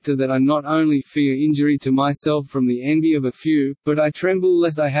character that I not only fear injury to myself from the envy of a few, but I tremble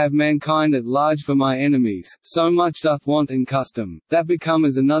lest I have mankind at large for my enemies. So much doth want and custom, that become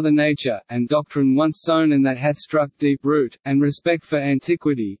as another nature, and doctrine once sown and that hath struck deep root, and respect for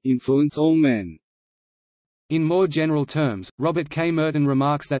antiquity, influence all men. In more general terms, Robert K. Merton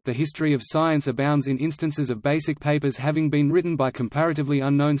remarks that the history of science abounds in instances of basic papers having been written by comparatively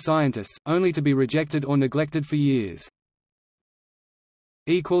unknown scientists, only to be rejected or neglected for years.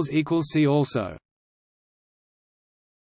 See also